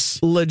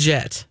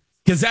legit.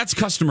 Because that's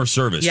customer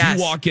service. Yes.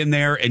 You walk in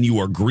there and you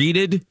are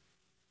greeted.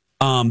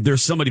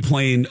 There's somebody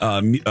playing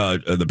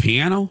the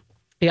piano.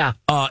 Yeah.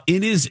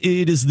 It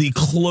is the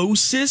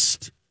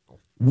closest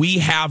we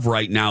have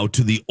right now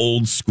to the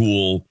old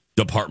school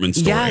department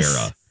store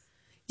era.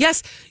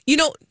 Yes. You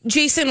know,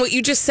 Jason, what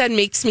you just said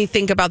makes me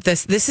think about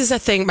this. This is a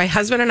thing. My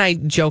husband and I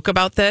joke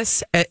about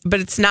this,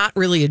 but it's not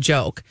really a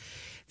joke.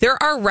 There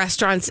are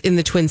restaurants in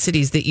the Twin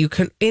Cities that you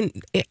can,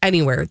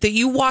 anywhere, that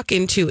you walk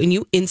into and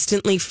you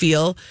instantly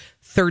feel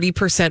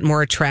 30%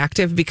 more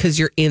attractive because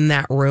you're in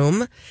that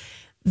room.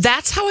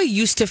 That's how I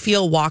used to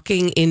feel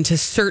walking into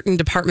certain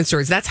department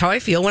stores. That's how I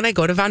feel when I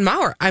go to Von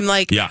Maur. I'm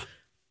like,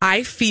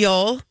 I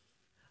feel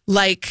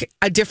like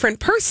a different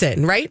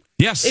person, right?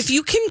 Yes. If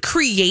you can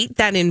create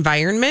that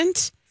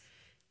environment,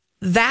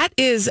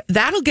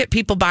 that'll get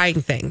people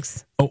buying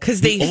things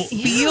because they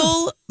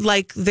feel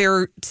like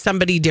they're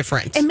somebody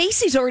different. And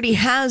Macy's already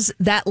has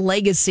that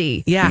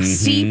legacy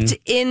seeped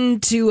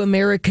into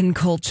American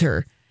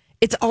culture.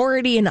 It's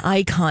already an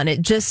icon.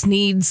 It just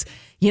needs,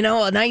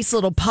 a nice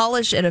little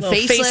polish and a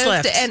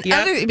facelift. And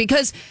other,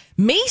 because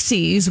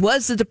Macy's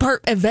was the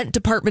event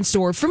department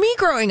store for me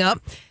growing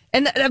up.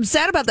 And I'm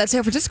sad about that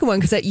San Francisco one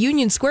because that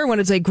Union Square one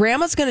is like,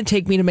 Grandma's going to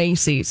take me to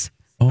Macy's.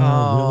 Oh,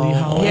 really?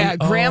 How? Yeah,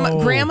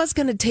 Grandma's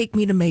going to take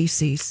me to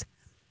Macy's.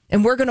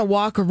 and we're going to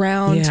walk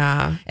around.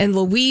 Yeah. And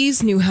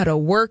Louise knew how to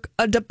work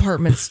a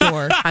department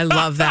store. I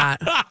love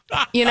that.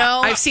 You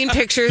know, I've seen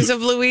pictures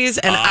of Louise,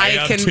 and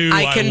I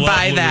can love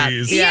buy that.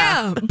 Louise.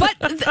 Yeah, but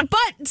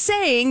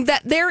saying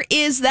that there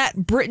is that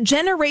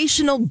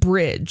generational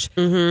bridge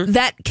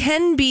that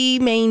can be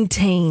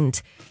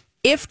maintained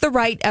if the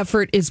right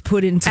effort is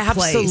put into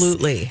place.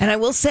 Absolutely. And I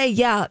will say,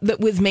 that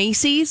with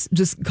Macy's,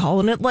 just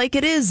calling it like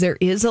it is, there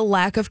is a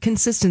lack of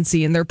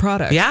consistency in their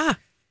product. Yeah.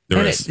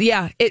 There is.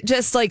 It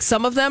just like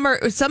some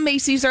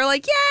Macy's are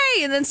like,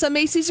 yay, and then some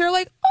Macy's are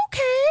like,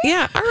 okay.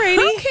 Yeah, all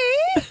righty.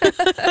 Okay.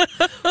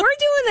 We're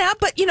doing that.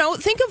 But,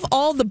 think of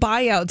all the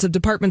buyouts of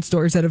department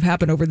stores that have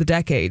happened over the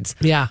decades.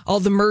 Yeah. All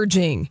the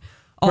merging.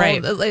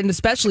 Right. And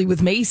especially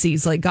with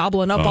Macy's, like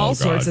gobbling up all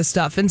sorts of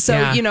stuff. And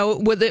so,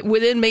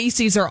 within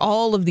Macy's are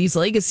all of these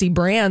legacy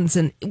brands.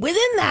 And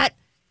within that,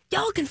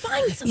 y'all can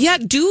find something. Yeah,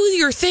 do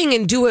your thing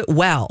and do it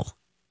well,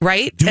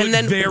 right? Do and it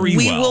then very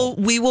well.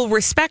 we will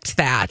respect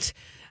that.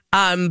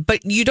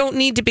 But you don't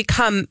need to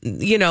become,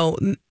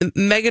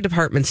 mega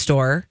department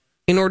store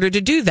in order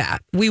to do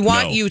that. We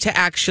want you to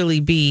actually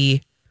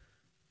be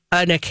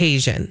an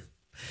occasion.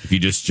 If you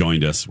just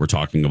joined us, we're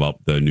talking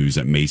about the news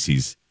that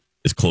Macy's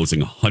is closing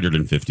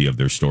 150 of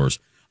their stores.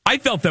 I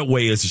felt that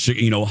way as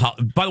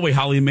by the way,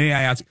 Holly, may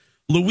I ask,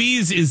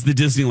 Louise is the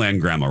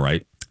Disneyland grandma,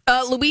 right?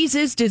 Louise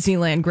is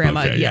Disneyland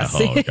grandma, okay, yes.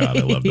 Yeah. Oh, God,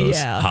 I love those.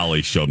 Yeah.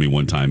 Holly showed me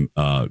one time,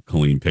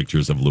 Colleen,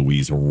 pictures of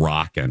Louise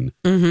rocking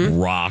at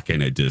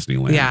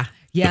Disneyland. Yeah.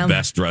 Yeah. The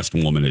best dressed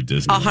woman at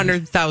Disneyland.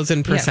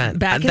 100,000%. Yeah.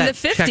 Back in the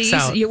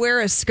 50s, you wear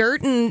a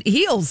skirt and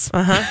heels.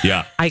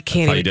 Yeah. I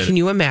can't even. Can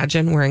you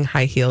imagine wearing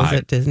high heels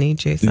at Disney,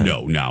 Jason?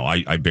 No,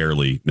 I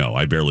barely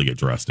get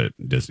dressed at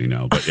Disney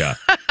now, but yeah.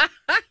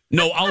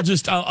 No, I'll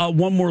just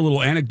one more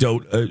little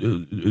anecdote.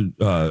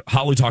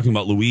 Holly talking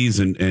about Louise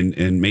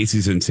and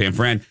Macy's in San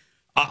Fran.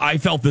 I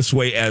felt this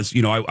way as,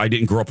 I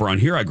didn't grow up around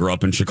here. I grew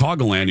up in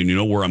Chicagoland,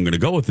 and where I'm going to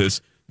go with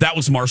this. That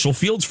was Marshall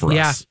Fields for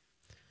us.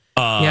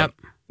 Yep.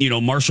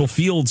 Marshall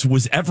Fields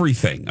was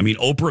everything. I mean,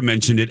 Oprah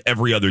mentioned it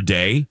every other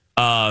day.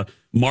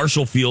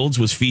 Marshall Fields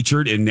was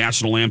featured in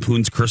National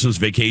Lampoon's Christmas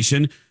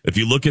Vacation. If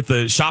you look at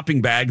the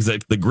shopping bags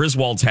that the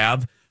Griswolds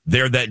have,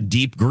 they're that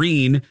deep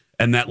green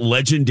and that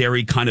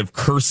legendary kind of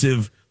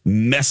cursive,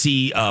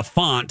 messy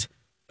font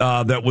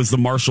that was the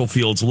Marshall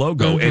Fields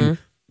logo. And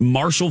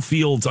Marshall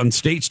Fields on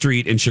State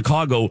Street in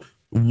Chicago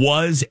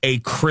was a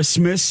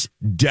Christmas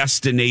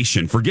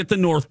destination. Forget the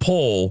North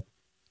Pole.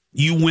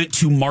 You went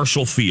to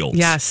Marshall Fields.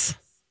 Yes.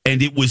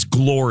 And it was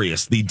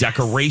glorious. The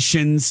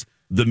decorations,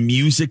 the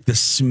music, the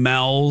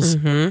smells.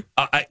 I'm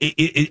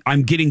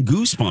getting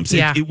goosebumps.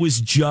 Yeah.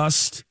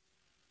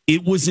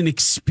 It was an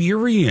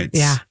experience.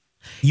 Yeah.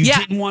 You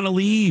didn't want to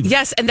leave.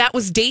 Yes, and that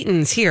was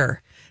Dayton's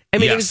here. I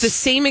mean, Yes. it was the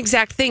same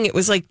exact thing. It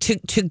was like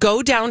to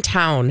go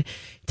downtown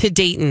to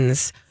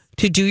Dayton's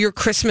to do your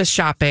Christmas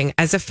shopping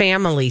as a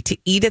family, to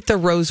eat at the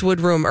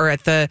Rosewood Room or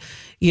at the,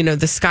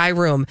 the Sky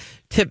Room,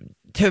 to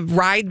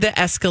ride the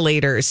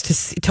escalators,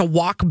 to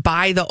walk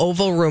by the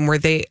Oval Room where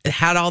they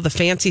had all the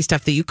fancy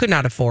stuff that you could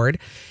not afford.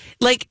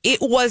 Like, it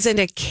was an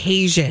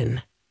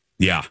occasion.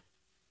 Yeah.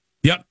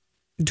 Yep.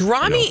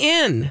 Draw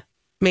me in,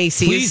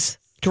 Macy's. Please.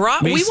 We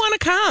want to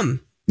come.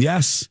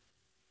 Yes.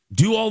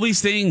 Do all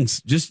these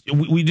things. Just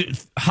we did.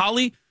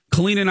 Holly,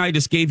 Colleen, and I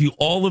just gave you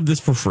all of this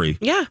for free.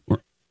 Yeah.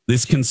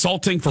 This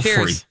consulting for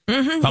Cheers.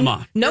 free. Come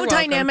on. No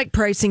dynamic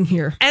pricing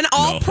here. And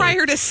all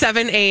prior to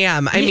 7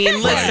 a.m. I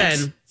mean,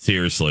 listen. Right.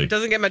 Seriously. It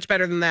doesn't get much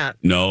better than that.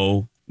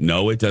 No,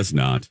 it does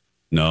not.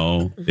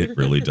 No, it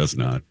really does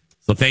not.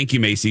 So thank you,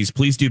 Macy's.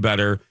 Please do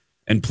better,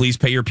 and please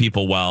pay your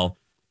people well.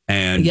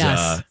 And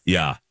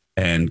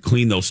and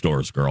clean those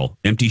stores, girl.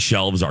 Empty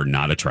shelves are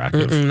not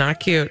attractive. Not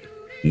cute.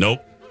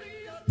 Nope.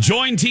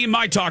 Join Team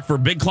My Talk for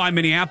Big Climb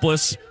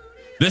Minneapolis.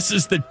 This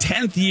is the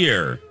 10th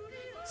year.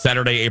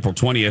 Saturday, April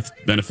 20th,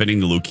 benefiting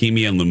the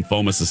Leukemia and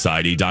Lymphoma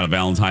Society. Donna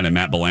Valentine and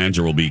Matt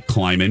Belanger will be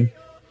climbing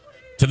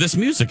to this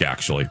music,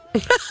 actually.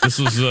 This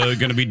is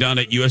going to be done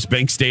at US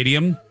Bank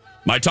Stadium.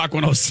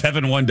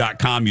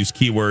 MyTalk1071.com. Use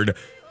keyword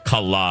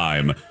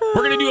climb.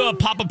 We're going to do a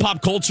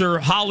pop culture.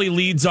 Holly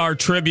leads our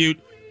tribute.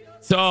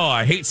 So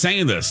I hate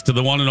saying this to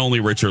the one and only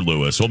Richard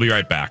Lewis. We'll be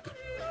right back.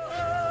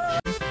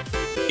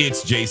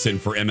 It's Jason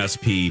for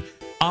MSP.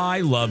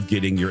 I love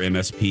getting your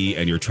MSP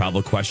and your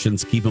travel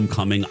questions. Keep them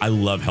coming. I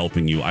love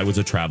helping you. I was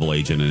a travel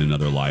agent in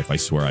another life. I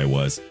swear I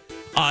was.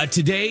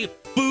 Today,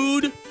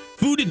 food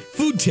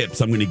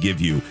tips I'm going to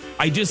give you.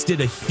 I just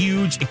did a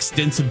huge,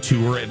 extensive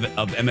tour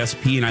of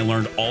MSP, and I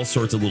learned all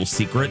sorts of little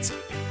secrets.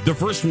 The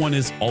first one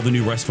is all the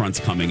new restaurants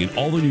coming, and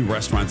all the new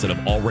restaurants that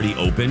have already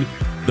opened.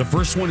 The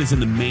first one is in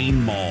the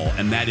main mall,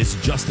 and that is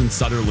Justin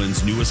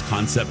Sutherland's newest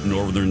concept,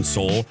 Northern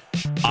Soul.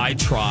 I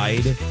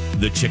tried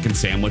the chicken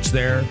sandwich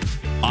there.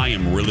 I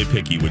am really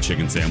picky with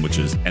chicken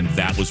sandwiches, and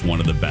that was one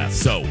of the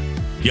best. So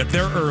get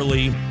there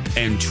early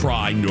and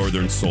try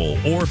Northern Soul.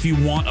 Or if you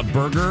want a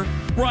burger,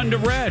 run to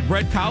Red.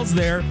 Red Cow's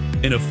there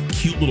in a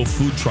cute little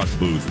food truck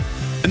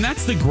booth. And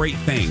that's the great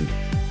thing.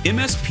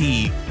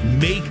 MSP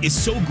is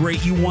so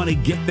great you want to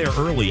get there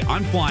early.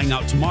 I'm flying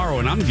out tomorrow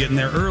and I'm getting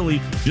there early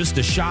just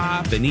to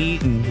shop and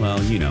eat and,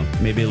 well, you know,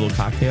 maybe a little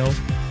cocktail.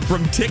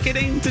 From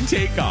ticketing to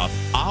takeoff,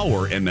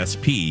 our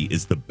MSP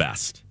is the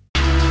best.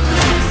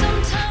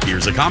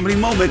 Here's a comedy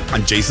moment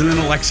on Jason and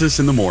Alexis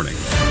in the morning.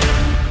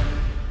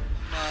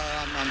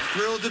 I'm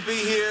thrilled to be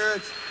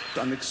here.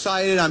 I'm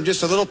excited. I'm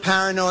just a little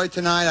paranoid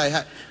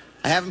tonight.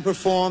 I haven't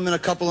performed in a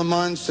couple of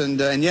months,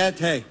 and yet,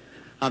 hey,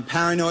 I'm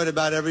paranoid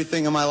about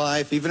everything in my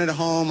life. Even at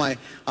home,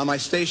 on my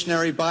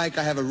stationary bike,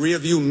 I have a rear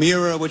view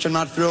mirror, which I'm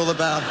not thrilled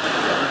about.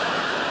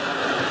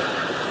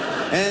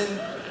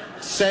 And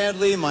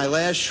sadly, my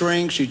last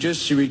shrink,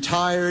 she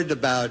retired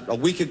about a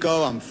week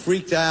ago. I'm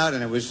freaked out,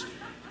 and it was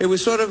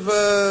sort of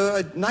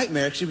a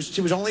nightmare. She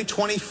was only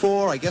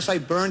 24. I guess I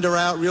burned her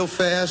out real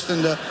fast,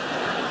 and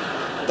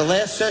the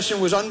last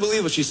session was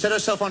unbelievable. She set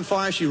herself on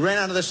fire. She ran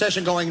out of the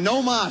session going,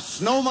 no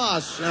mas, no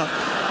mas. You know.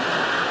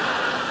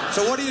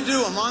 So what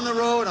do? I'm on the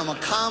road. I'm a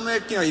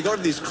comic. You know, you go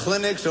to these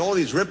clinics, all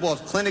these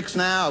rip-off clinics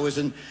now. I was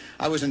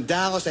in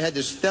Dallas. I had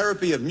this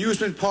therapy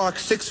amusement park,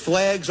 Six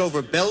Flags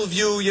over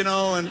Bellevue, you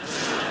know. And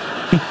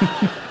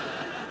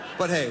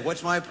but hey,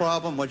 what's my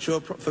problem? What's your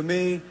for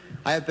me?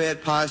 I have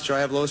bad posture. I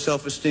have low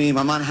self-esteem.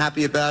 I'm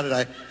unhappy about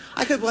it.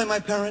 I could blame my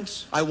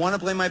parents. I want to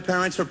blame my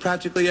parents for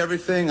practically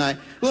everything.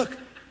 Look.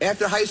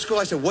 After high school,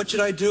 I said, what should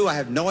I do? I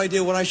have no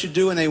idea what I should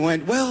do. And they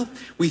went, well,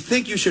 we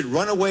think you should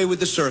run away with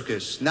the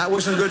circus. And that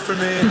wasn't good for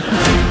me.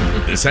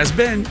 This has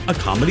been a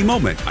comedy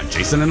moment on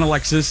Jason and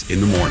Alexis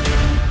in the morning.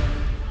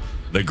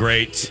 The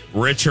great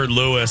Richard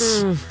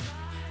Lewis.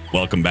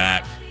 Welcome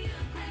back.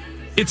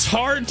 It's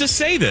hard to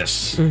say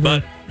this,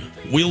 but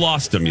we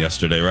lost him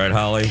yesterday, right,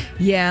 Holly?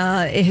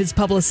 Yeah, his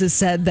publicist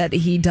said that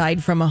he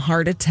died from a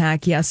heart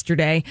attack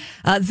yesterday.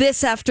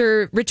 This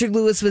after Richard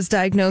Lewis was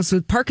diagnosed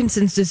with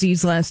Parkinson's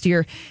disease last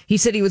year. He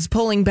said he was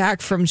pulling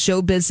back from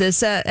show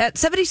business at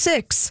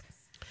 76.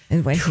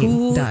 And when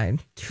he died.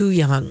 Too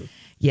young.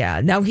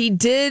 Yeah. Now he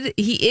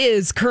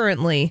is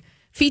currently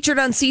featured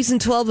on season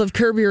 12 of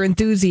Curb Your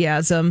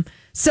Enthusiasm.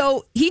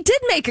 So he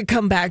did make a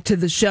comeback to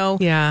the show.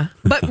 Yeah.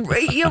 But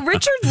you know,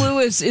 Richard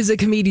Lewis is a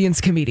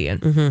comedian's comedian.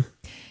 Mm-hmm.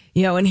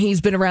 You know, and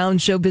he's been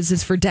around show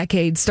business for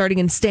decades, starting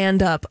in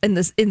stand-up in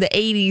the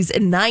 80s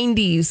and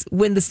 90s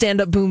when the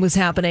stand-up boom was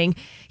happening.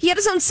 He had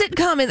his own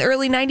sitcom in the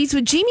early 90s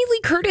with Jamie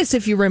Lee Curtis,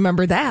 if you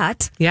remember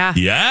that. Yeah.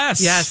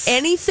 Yes.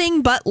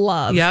 Anything But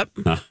Love. Yep.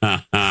 So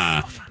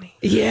funny.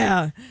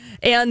 Yeah.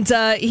 And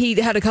he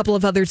had a couple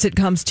of other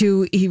sitcoms,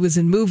 too. He was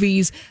in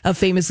movies,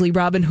 famously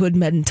Robin Hood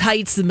Men in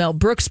Tights, the Mel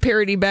Brooks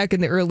parody back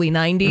in the early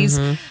 90s.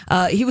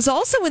 Mm-hmm. He was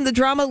also in the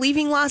drama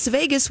Leaving Las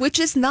Vegas, which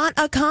is not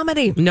a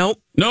comedy.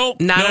 Nope.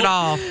 Not at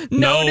all.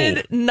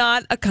 Noted,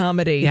 not a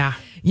comedy. Yeah.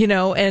 You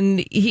know,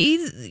 and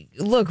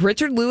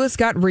Richard Lewis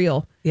got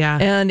real. Yeah.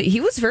 And he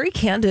was very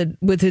candid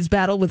with his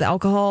battle with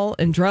alcohol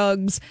and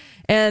drugs.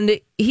 And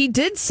he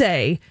did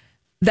say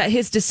that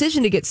his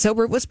decision to get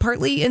sober was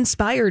partly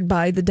inspired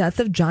by the death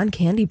of John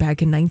Candy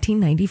back in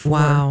 1994.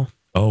 Wow.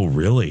 Oh,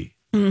 really?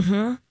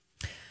 Mm-hmm.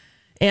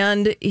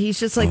 And he's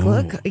just like,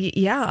 look,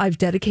 yeah, I've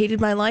dedicated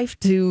my life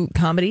to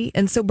comedy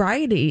and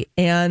sobriety.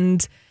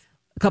 And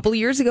a couple of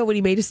years ago when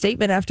he made a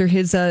statement after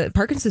his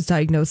Parkinson's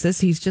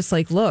diagnosis, he's just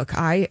like, look,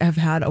 I have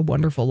had a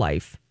wonderful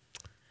life.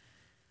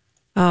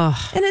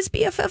 Oh. And his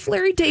BFF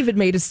Larry David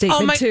made a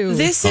statement too.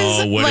 This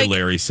is what like, did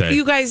Larry say?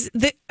 You guys,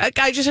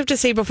 I just have to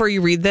say before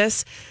you read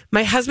this,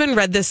 my husband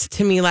read this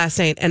to me last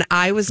night, and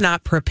I was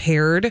not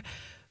prepared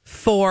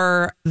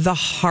for the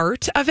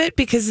heart of it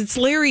because it's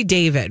Larry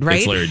David, right?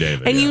 It's Larry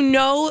David, and yeah. you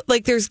know,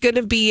 like there's going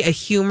to be a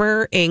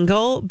humor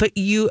angle, but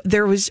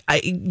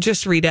I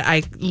just read it.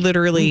 I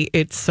literally,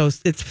 it's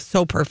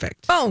so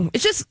perfect. Oh,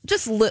 it's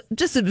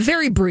just a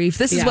very brief.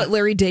 This is what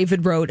Larry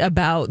David wrote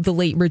about the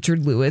late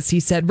Richard Lewis. He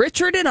said,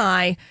 Richard and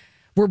I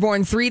were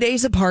born 3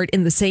 days apart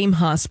in the same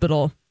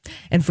hospital.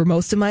 And for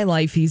most of my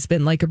life, he's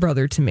been like a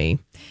brother to me.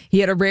 He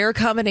had a rare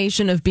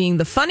combination of being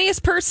the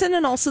funniest person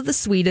and also the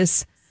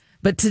sweetest.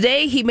 But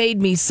today he made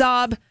me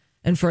sob,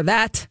 and for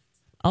that,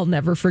 I'll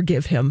never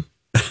forgive him.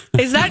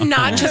 Is that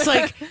not just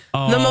like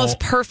the most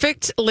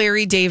perfect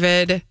Larry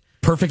David?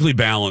 Perfectly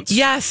balanced.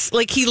 Yes,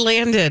 like he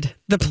landed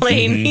the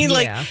plane.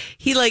 Mm-hmm.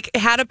 He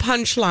had a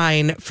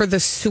punchline for the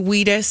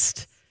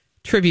sweetest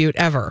tribute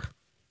ever.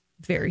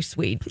 Very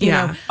sweet.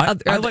 Yeah. I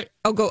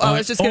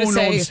was just going to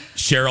say.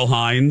 Cheryl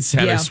Hines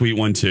had a sweet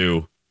one,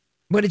 too.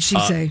 What did she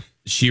say?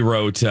 She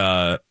wrote,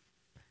 here,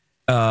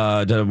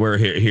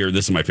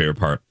 this is my favorite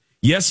part.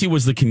 Yes, he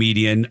was the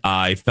comedian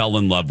I fell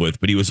in love with,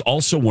 but he was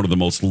also one of the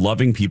most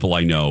loving people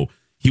I know.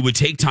 He would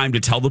take time to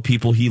tell the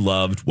people he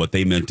loved what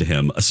they meant to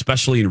him,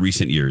 especially in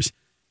recent years.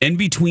 In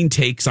between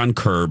takes on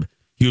Curb,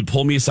 he would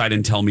pull me aside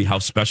and tell me how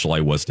special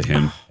I was to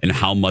him and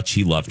how much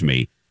he loved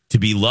me. To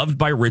be loved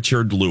by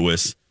Richard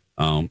Lewis,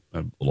 a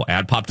little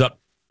ad popped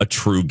up, a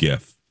true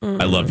gift.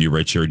 I love you,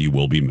 Richard. You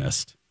will be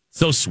missed.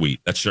 So sweet.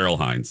 That's Cheryl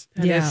Hines.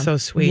 That is so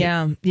sweet.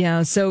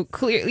 Yeah. So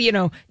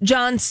clear,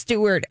 Jon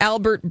Stewart,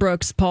 Albert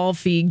Brooks, Paul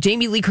Feig,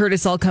 Jamie Lee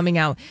Curtis all coming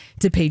out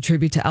to pay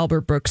tribute to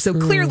Albert Brooks. So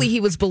clearly he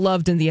was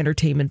beloved in the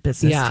entertainment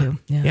business too.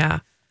 Yeah.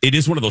 it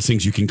is one of those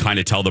things you can kind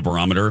of tell the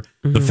barometer.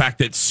 Mm-hmm. The fact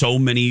that so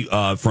many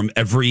from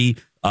every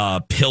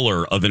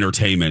pillar of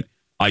entertainment,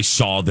 I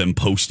saw them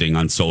posting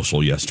on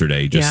social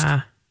yesterday. Just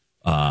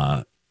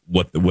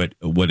what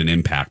an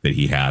impact that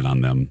he had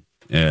on them.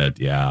 And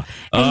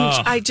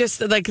I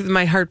just like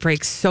my heart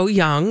breaks. So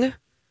young,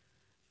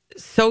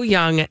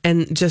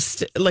 and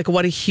just like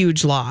what a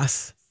huge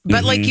loss.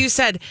 But like you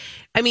said,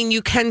 I mean,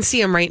 you can see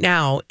him right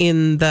now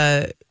in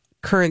the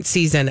current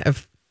season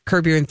of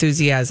Curb Your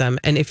Enthusiasm.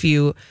 And if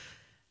you,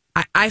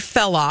 I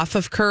fell off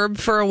of Curb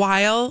for a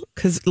while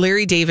because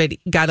Larry David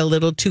got a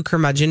little too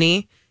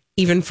curmudgeon-y,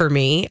 even for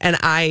me. And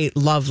I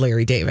love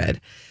Larry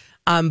David.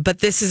 But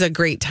this is a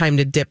great time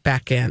to dip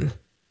back in.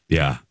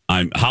 Yeah.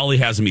 Holly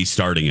has me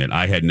starting it.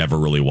 I had never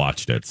really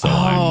watched it. So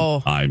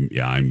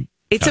I'm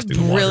it's a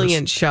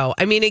brilliant show.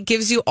 I mean, it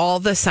gives you all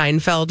the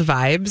Seinfeld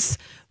vibes,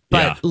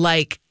 but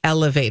like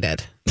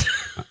elevated.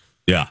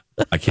 Yeah,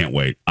 I can't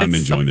wait. I'm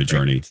enjoying the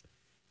journey.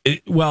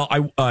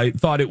 I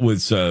thought it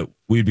was,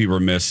 we'd be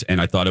remiss, and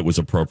I thought it was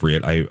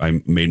appropriate.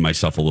 I made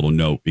myself a little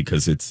note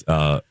because it's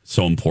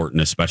so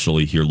important,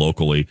 especially here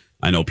locally.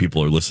 I know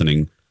people are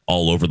listening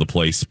all over the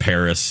place,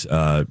 Paris,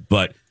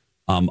 but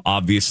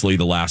obviously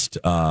the last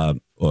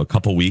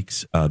couple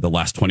weeks, the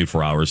last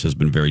 24 hours has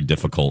been very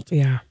difficult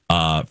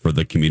for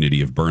the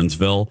community of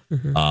Burnsville,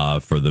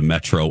 for the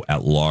metro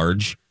at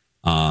large.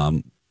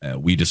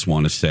 We just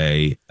want to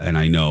say, and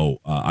I know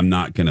I'm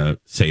not going to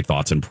say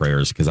thoughts and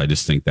prayers because I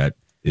just think that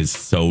is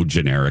so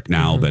generic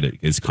now that it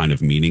is kind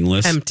of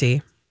meaningless.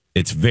 Empty.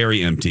 It's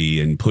very empty,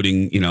 and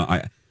putting,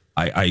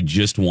 I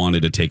just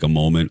wanted to take a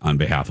moment on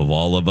behalf of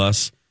all of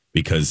us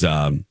because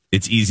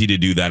it's easy to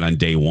do that on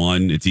day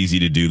one. It's easy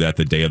to do that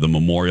the day of the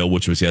memorial,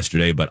 which was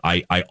yesterday. But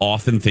I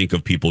often think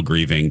of people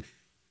grieving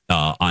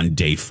on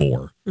day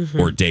 4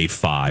 or day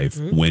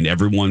 5 when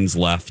everyone's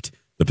left,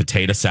 the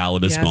potato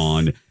salad is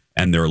gone,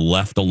 and they're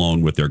left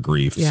alone with their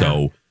grief. Yeah.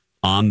 So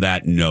on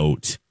that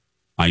note,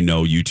 I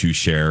know you two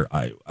share.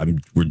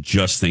 We're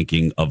just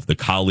thinking of the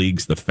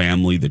colleagues, the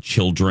family, the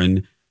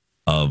children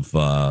of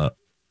the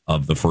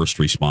first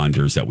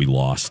responders that we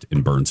lost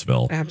in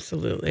Burnsville.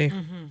 Absolutely.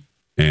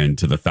 And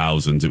to the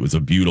thousands, it was a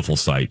beautiful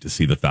sight to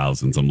see the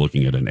thousands. I'm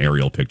looking at an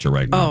aerial picture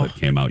right now that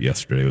came out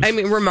yesterday. I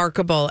mean,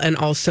 remarkable and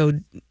also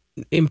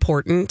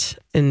important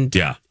and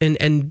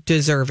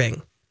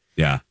deserving.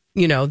 Yeah.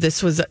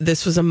 This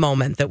was a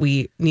moment that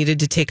we needed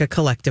to take a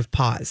collective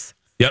pause.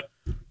 Yep.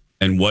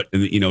 And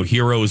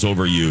hero is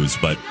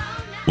overused, but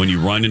when you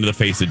run into the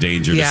face of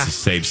danger to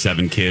save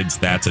 7 kids,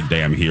 that's a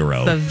damn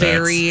hero. The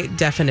very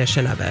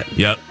definition of it.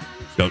 Yep.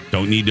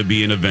 Don't need to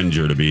be an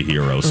Avenger to be a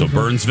hero. So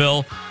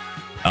Burnsville,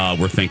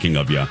 we're thinking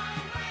of you.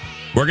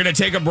 We're going to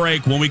take a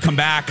break. When we come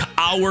back,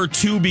 hour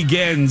 2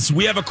 begins.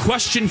 We have a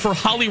question for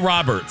Holly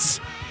Roberts.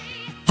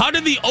 How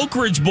did the Oak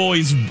Ridge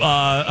Boys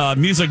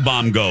music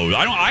bomb go?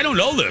 I don't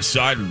know this.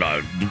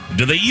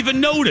 Do they even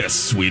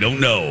notice? We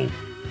don't know.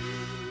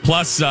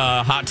 Plus,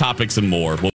 hot topics and more.